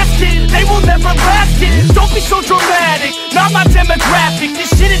blast it. They will never last it, don't be so dramatic. Not my demographic, this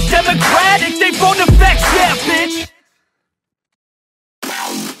shit is democratic. They phone effects, yeah bitch.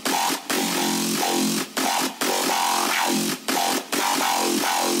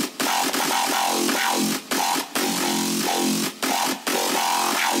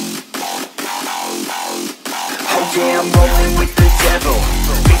 Yeah, I'm rolling with the devil.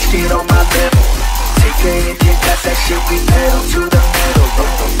 Bitch, get on my level. Take a hit, yeah, that's that shit. We pedal to the middle.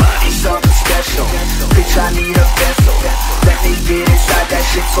 Nobody's something special. Bitch, I need a vessel. Let me get inside that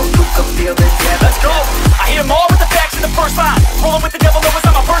shit so you can feel the devil. Let's go! I hear them all with the facts in the first line. Rolling with the devil, no, it's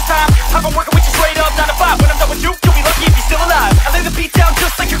not my first time. I've been working with you straight up 9 to 5. When I'm done with you, you'll be lucky if you're still alive. I lay the beat down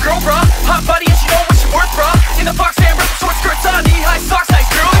just like your girl, bruh. Hot body and she know what she worth, bruh. In the box, man, rip the short skirts on.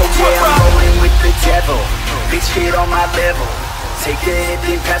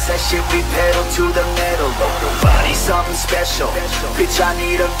 that shit, we pedal to the metal. Body something special, bitch, I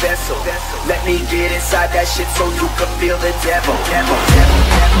need a vessel. Let me get inside that shit so you can feel the devil. Devil, devil,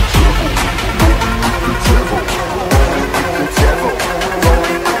 devil, devil, devil, devil,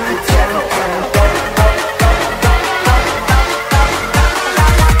 rolling with the devil.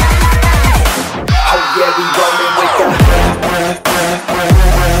 Oh yeah, we rolling with the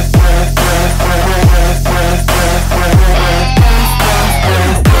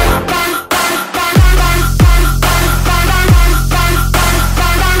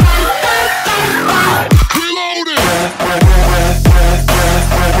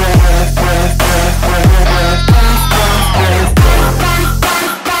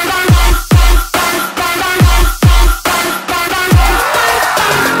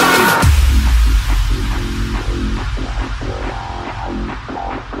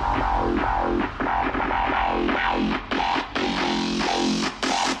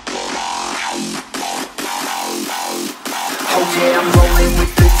yeah, I'm rolling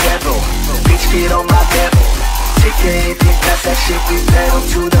with the devil. Bitch, get on my level. Take a hit, then pass that shit, we pedal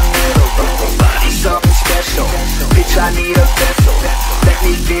to the middle. Body something special, bitch, I need a vessel. Let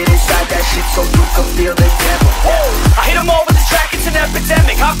me get inside that shit so you can feel the devil. I hit them all with this track, it's an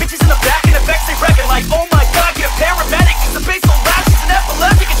epidemic. Hot bitches in the back, and the vex they wrecking like, oh my god, get a paramedic. Cause the bass so loud, she's an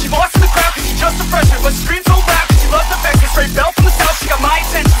epileptic. And she lost in the crowd cause she's just a freshman. But she screams so loud cause she loves the vex. A straight bell from the south, she got my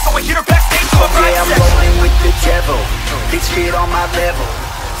attention. So I hit her backstage to a ride I'm section. rolling with the devil. Bitch, get on my level.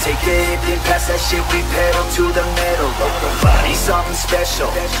 Take a hit, then pass that shit, we pedal to the metal. Body something special,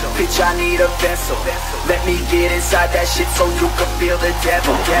 bitch, I need a vessel. Let me get inside that shit so you can feel the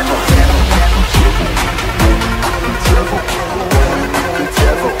devil. Devil, devil, devil, devil, the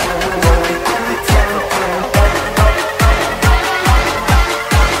devil, rolling with the devil.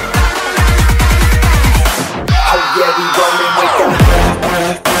 Oh yeah, we rolling with the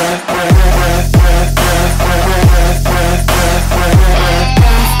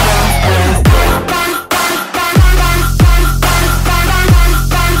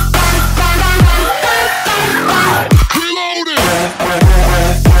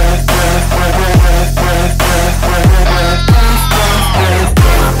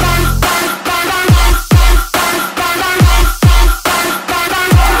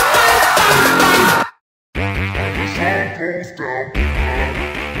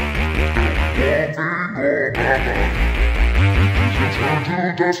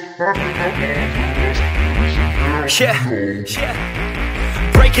Yeah.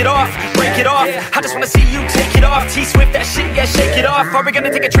 Break it off, break it off. I just wanna see you take it off. T-Swift, that shit, yeah, shake it off. Are we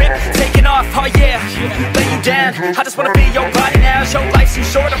gonna take a trip? Taking off, oh yeah. Lay you down, I just wanna be your body now. Show life's too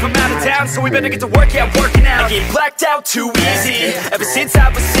short, I'm from out of town, so we better get to work, yeah, working out. I get blacked out too easy, ever since I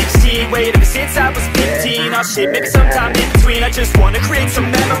was 16. Wait, ever since I was 15. Oh shit, maybe sometime in between. I just wanna create some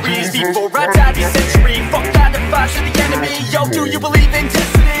memories before I die this century. Fuck 9 to 5 to the enemy. Yo, do you believe in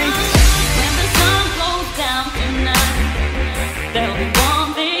destiny? When the sun goes down tonight, there'll be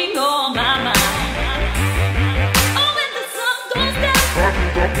one thing on my mind. Oh, when the sun goes down,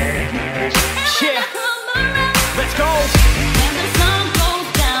 Yeah, let's go. when the sun goes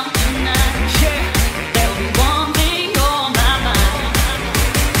down tonight, Yeah, there'll be one thing on my mind.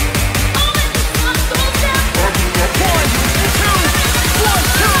 Oh, when the sun goes down, 1, 2, 1,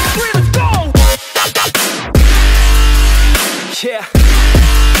 2, 3, let's go. Yeah.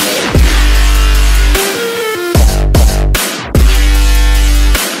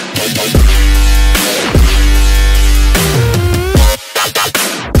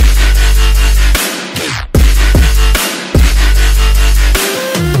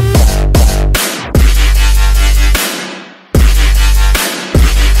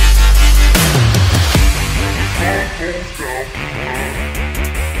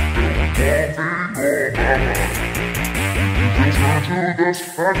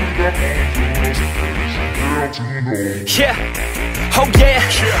 Yeah, oh yeah,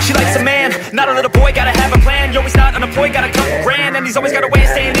 she likes a man, not a little boy, gotta have a plan. Yo, he's not unemployed, got a couple grand, and he's always got a way of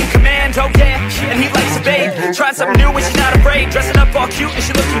staying in command. Oh yeah, and he likes a babe, trying something new and she's not afraid. Dressing up all cute and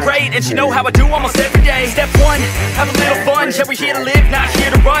she looking great, and she know how I do almost every day. Step 1, have a little fun, yeah, we're here to live, not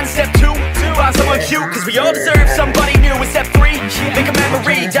here to run. Step 2, find someone cute, cause we all deserve somebody new. And step 3, make a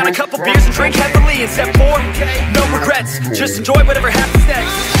memory, down a couple beers and drink heavily. And step 4, no regrets, just enjoy whatever happens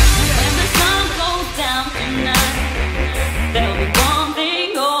next. when the sun goes down tonight, there'll be one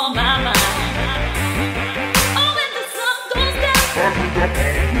thing on my mind. Oh, when the sun goes down,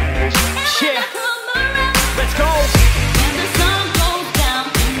 Yeah, let's go. when the sun goes down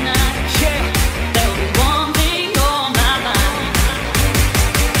tonight, Yeah, there'll be one thing on my mind.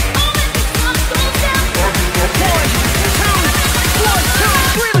 Oh, when the sun goes down, 1, 2, 1,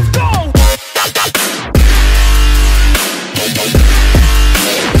 2, 3, let's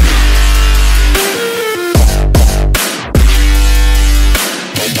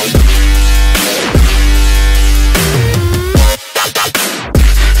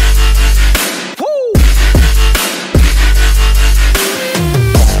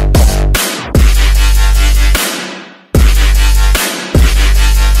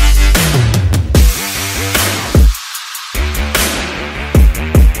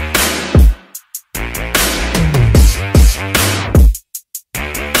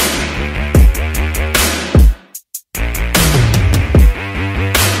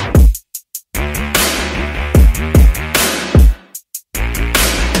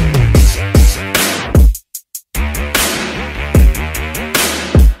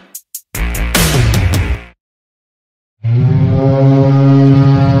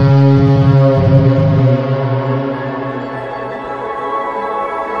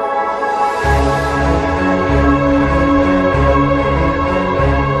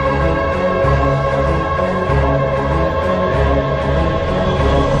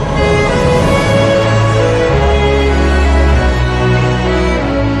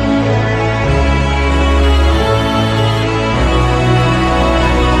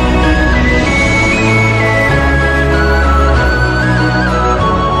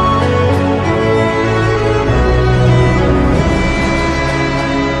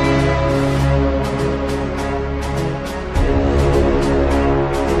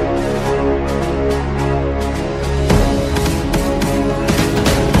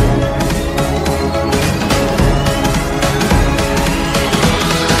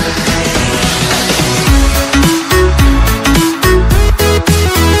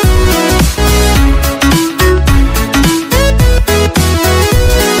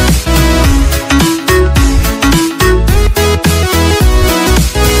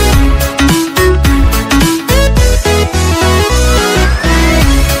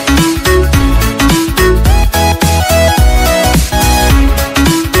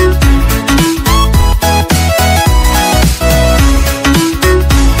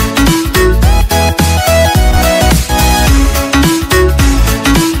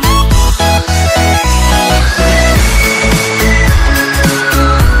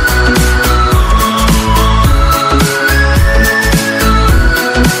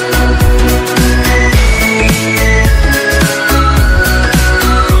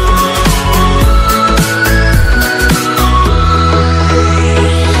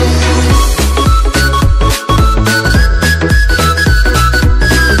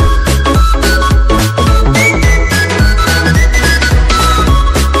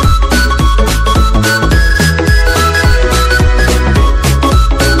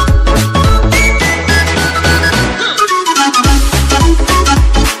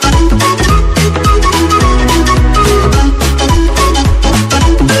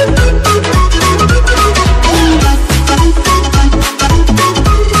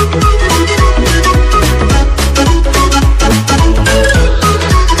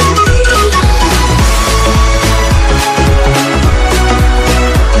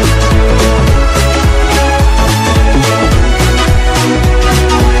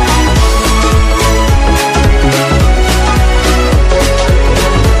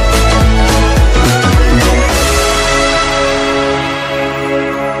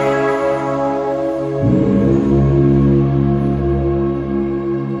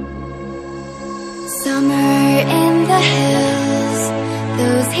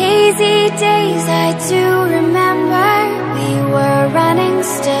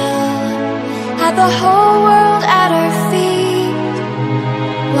had the whole world at our feet,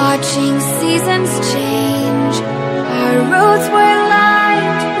 watching seasons change. Our roads were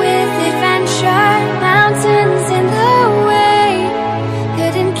lined with adventure, mountains in the way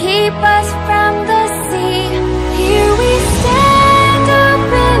couldn't keep us from the sea. Here we stand,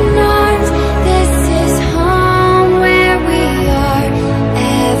 open arms. This is home where we are,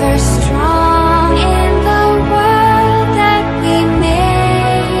 ever strong in the world that we made.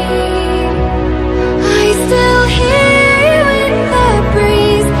 I still hear you in the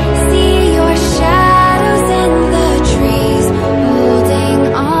breeze, see your shadows in the trees, holding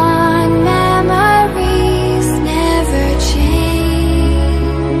on, memories never change.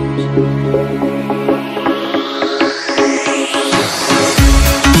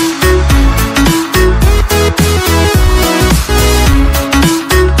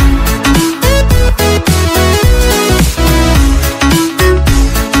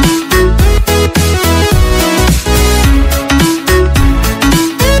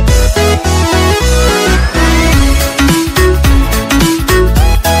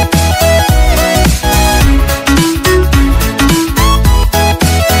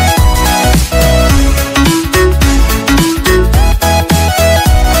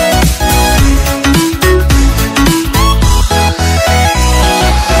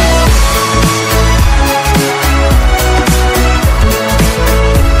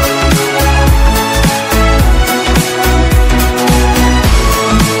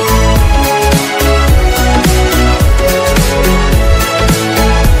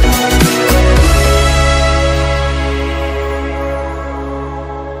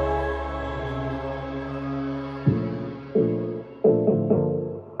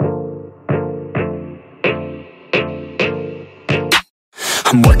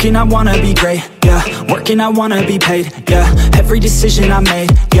 I'm working, I wanna be great, yeah. Working, I wanna be paid, yeah. Every decision I made,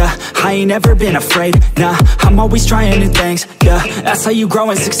 yeah. I ain't ever been afraid, nah. I'm always trying new things, yeah. That's how you grow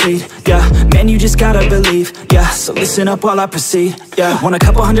and succeed, yeah. Man, you just gotta believe, yeah. So listen up while I proceed, yeah. Want a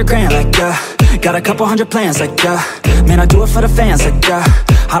couple $100 grand, like, yeah. Got a couple 100 plans, like, yeah. Man, I do it for the fans, like, yeah.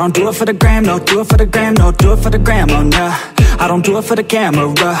 I don't do it for the gram, no. Do it for the gram, no. Do it for the gram, oh, nah. I don't do it for the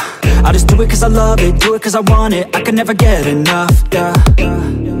camera, I just do it cause I love it, do it cause I want it. I can never get enough, yeah.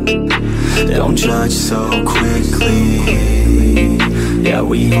 Don't judge so quickly, yeah,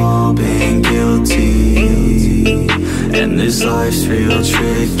 we all been guilty, and this life's real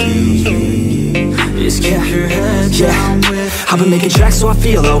tricky. Just keep your head down with I've been making tracks so I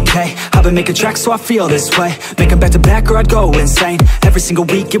feel okay. I've been making tracks so I feel this way. Make 'em back to back or I'd go insane. Every single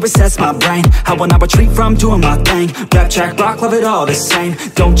week it resets my brain. I will not retreat from doing my thing. Rap, track, rock, love it all the same.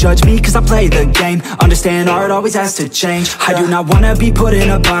 Don't judge me cause I play the game. Understand art always has to change. I do not wanna be put in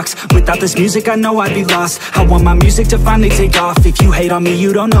a box. Without this music I know I'd be lost. I want my music to finally take off. If you hate on me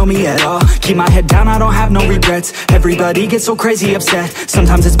you don't know me at all. Keep my head down, I don't have no regrets. Everybody gets so crazy upset.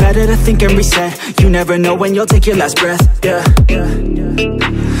 Sometimes it's better to think and reset. You never know when you'll take your last breath, yeah.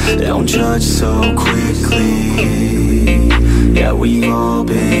 Don't judge so quickly. Yeah, we've all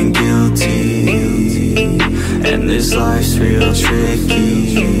been guilty, and this life's real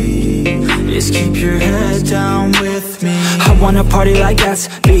tricky. Just keep your head down with me. I wanna party like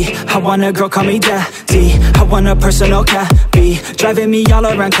Gatsby. I want a girl call me daddy. I want a personal cabby, driving me all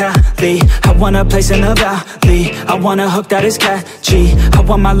around Cali. I want a place in the valley. I want a hook that is catchy. I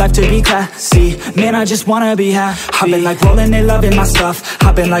want my life to be classy. Man, I just wanna be happy. I've been like rolling and loving my stuff.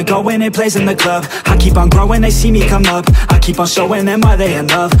 I've been like going and plays in the club. I keep on growing, they see me come up. I keep on showing them why they in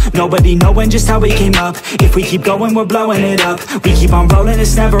love. Nobody knowing just how we came up. If we keep going, we're blowing it up. We keep on rolling,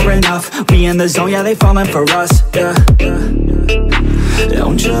 it's never enough. We in the zone, yeah, they falling for us, yeah.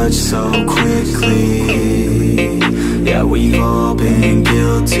 Don't judge so quickly. Yeah, we've all been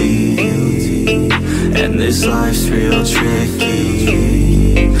guilty, and this life's real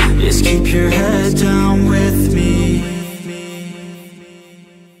tricky. Just keep your head down with me.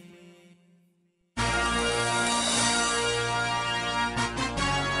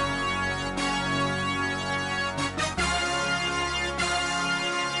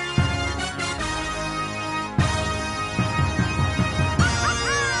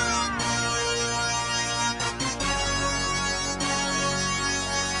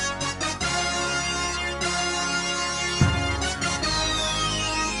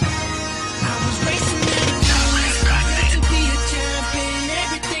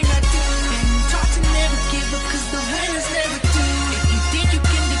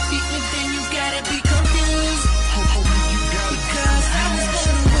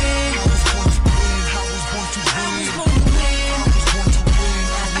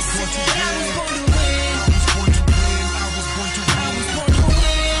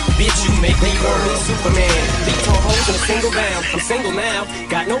 call me Superman. Beat tall hoes in a single round. I'm single now,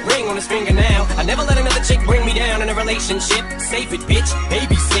 got no ring on his finger now. I never let another chick bring me down in a relationship. Save it, bitch,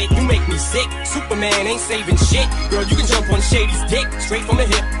 babysit, you make me sick. Superman ain't saving shit. Girl, you can jump on Shady's dick, straight from the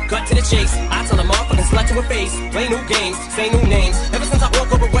hip, cut to the chase. I tell a motherfucking slut to her face, play new games, say new names. Ever since I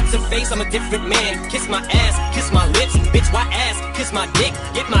walk over what's her face, I'm a different man. Kiss my ass, kiss my lips, bitch, why ass? Kiss my dick,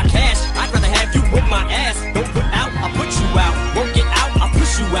 get my cash. I'd rather have you whip my ass. Don't put out, I'll put you out. Won't get out, I'll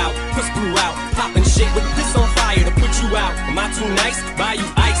push you out. Push blew out, popping shit with this on fire to put you out. Am I too nice? Buy you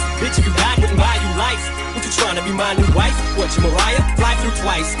ice, bitch, if you died, wouldn't buy you life. What you trying to be my new wife? What you Mariah? Fly through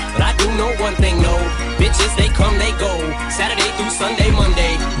twice. But I do know one thing, no. Bitches, they come, they go. Saturday through Sunday,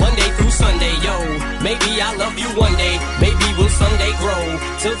 Monday through Sunday, yo. Maybe I'll love you one day. Maybe we'll someday grow.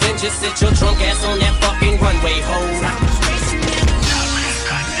 Till then, just sit your drunk ass on that fucking runway, ho.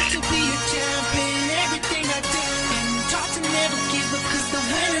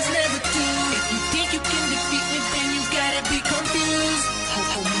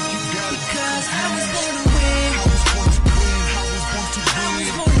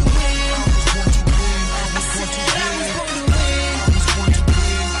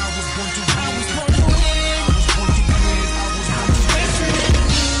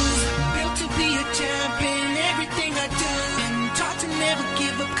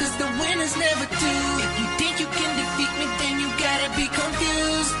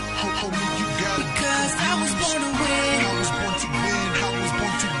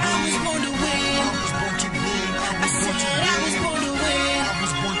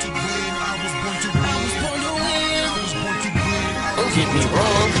 Get me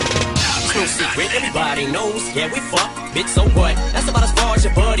wrong, it's no secret, everybody knows. Yeah, we fuck, bitch, so what? That's about as far as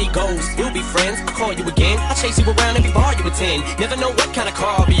your buddy goes. We'll be friends, I'll call you again. I'll chase you around every bar you attend. Never know what kind of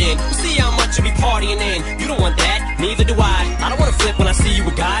car I'll be in. We'll see how much you be partying in. You don't want that, neither do I don't wanna flip when I see you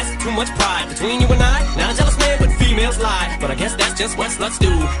with guys. Too much pride between you and I. Not a jealous man, but females lie. But I guess that's just what sluts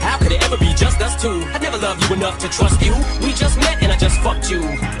do. How could it ever be just us two? I'd never love you enough to trust you. We just met and I just fucked you.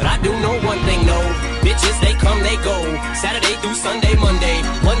 But I do know one thing, no. Bitches, they come, they go. Saturday through Sunday, Monday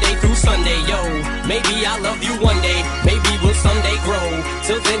through Sunday, yo. Maybe I'll love you one day. Maybe we'll someday grow.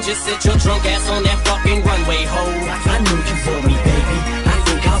 Till then, just sit your drunk ass on that fucking runway, ho. I know you for me, baby. I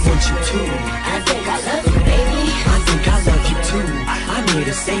think I want you too. I think I love you, baby. I think I love you too. I'm here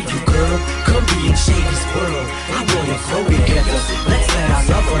to save you, girl. Come be in Shady's world. I wanna grow together. Let's let our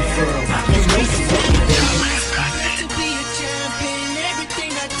love unfurl. You know you want me, baby. To be a champion,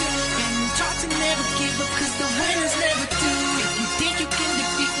 everything I do. And taught to never give up, cause the winners never do. If you think you can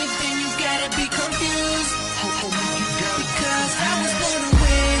defeat me, then you gotta be confused. Because I was born to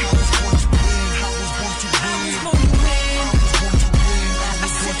win. I was born to win. I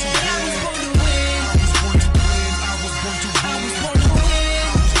said I was born to win. I was born to win.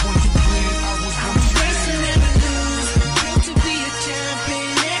 I was racing, never lose. Built to be a champion,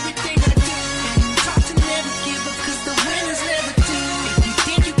 everything I do. And taught to never give up, cause the winners never do. If you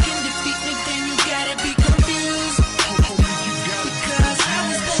think you can defeat me, then you gotta be confused. Because I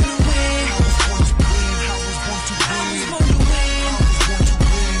was born to win. I was born to win.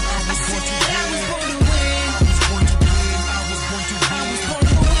 I said I was born to win. I was born to win.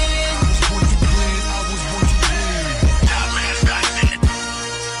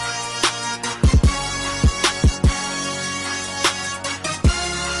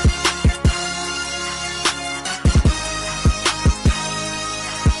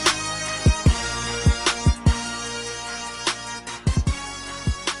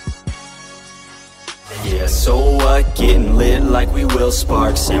 Yeah, so what? Getting lit like we will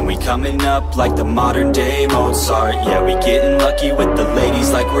Sparks. And we coming up like the modern day Mozart. Yeah, we getting lucky with the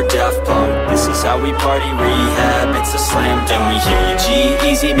ladies like we're Daft Punk. This is how we party, rehab, it's a slam dunk. We hear you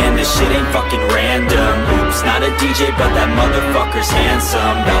G-Eazy, man, this shit ain't fucking random. Oops, not a DJ, but that motherfucker's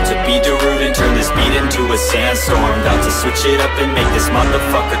handsome. About to be Darude and turn this beat into a sandstorm. About to switch it up and make this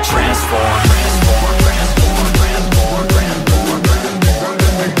motherfucker transform.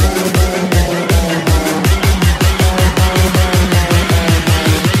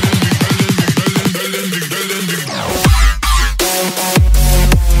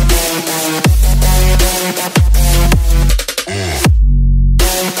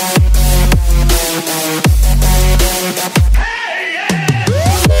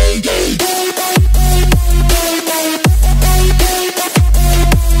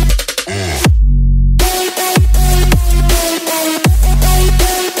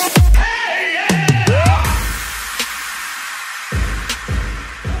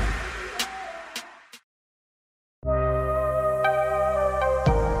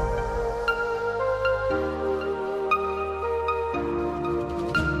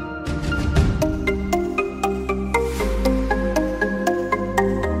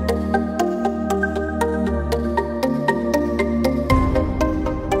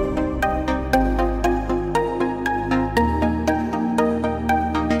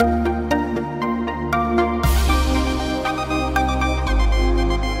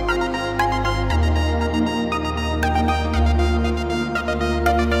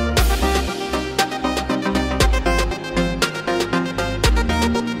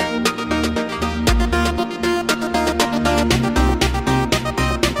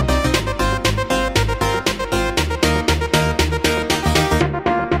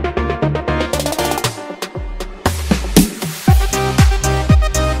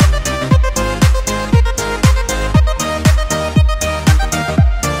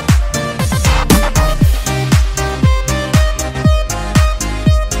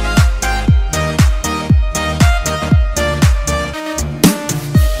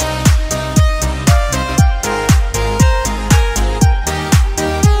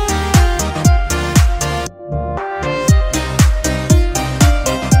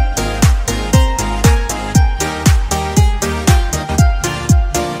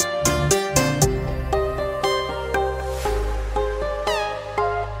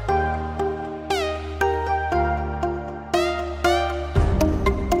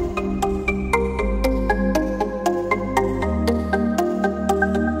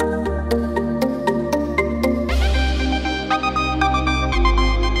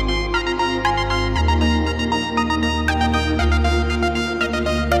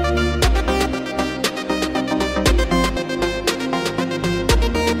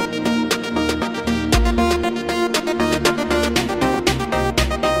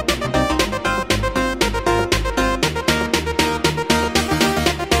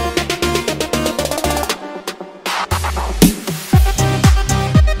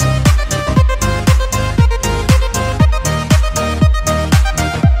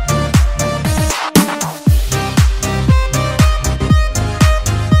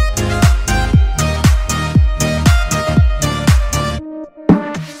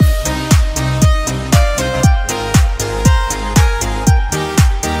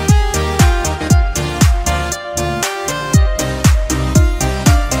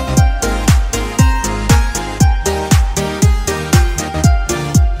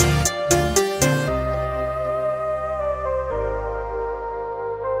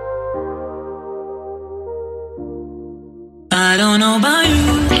 know about you,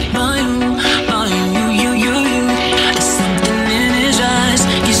 about you, about you. There's something in his eyes.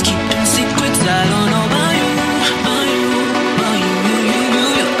 He's keeping secrets. I don't know about you, about you, about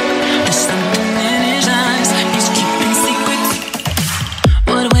you. There's something in his eyes. He's keeping secrets.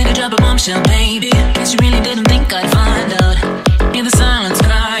 What a way to drop a bombshell, baby. Guess you really didn't think I'd find out. Hear the silence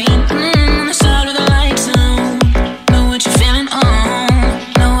crying on the side of the lights on. Know what you're feeling on.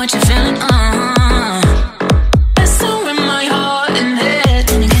 Know what you're feeling on. That's so in my heart and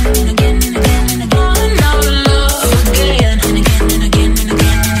head. And again,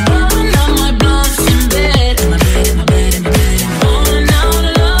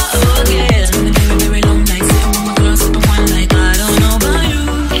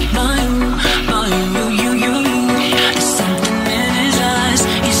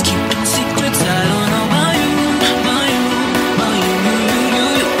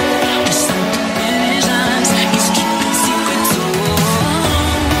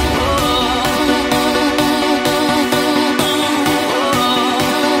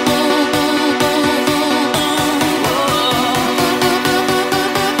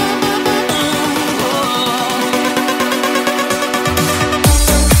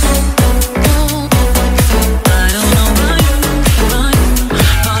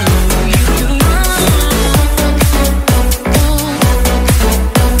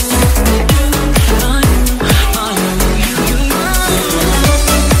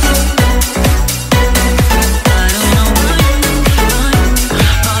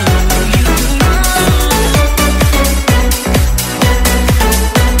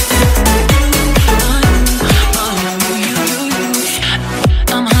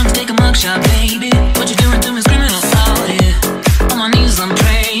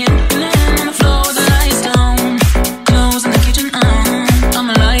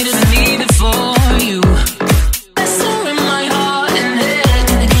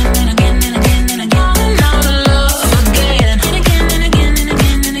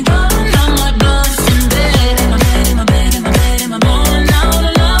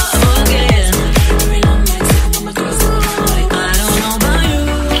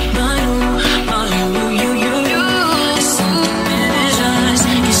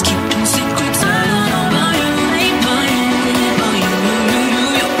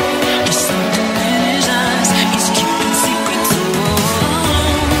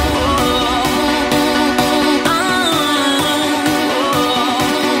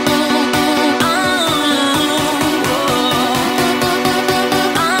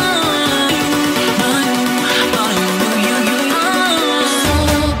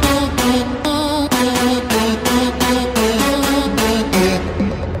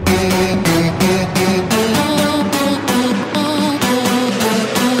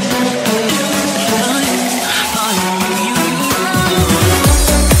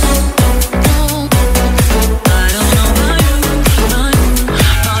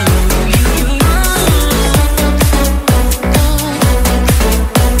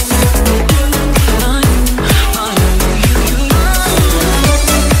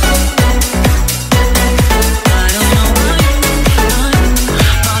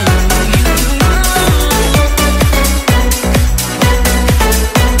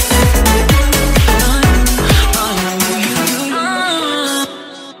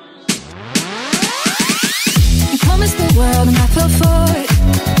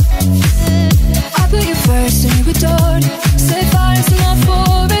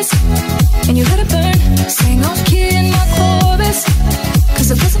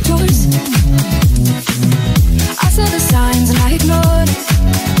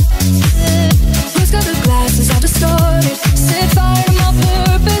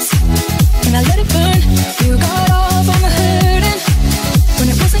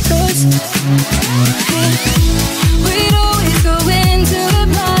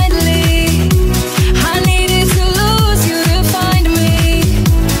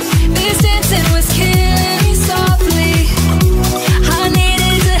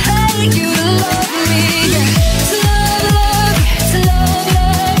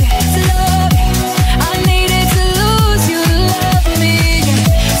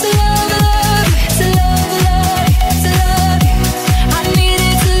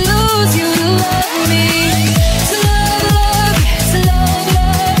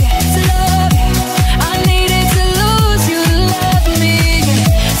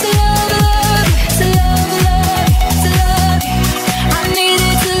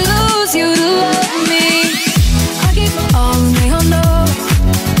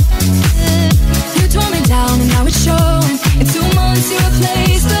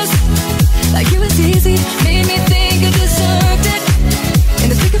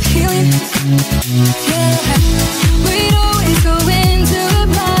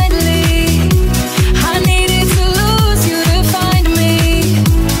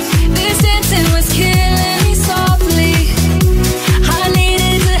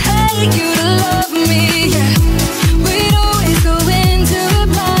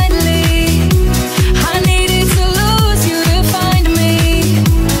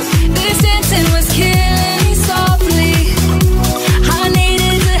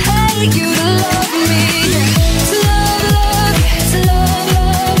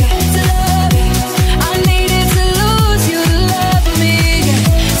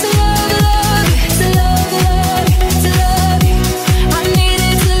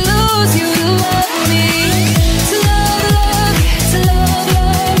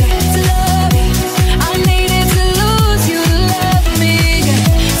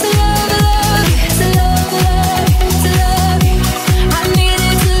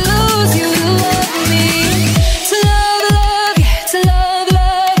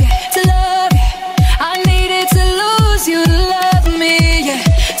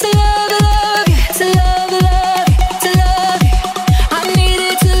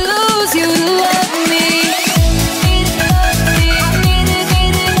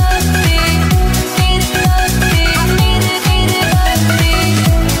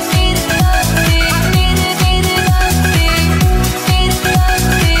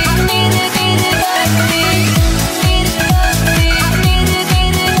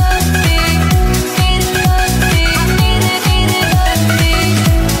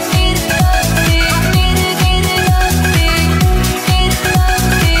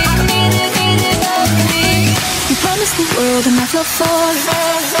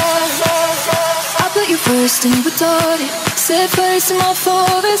 I put you first and you adored it. Set fires in my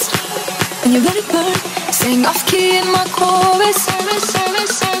forest, and you let it burn. Sang off key in my chorus. Service,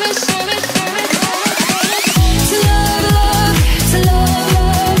 service, service, service.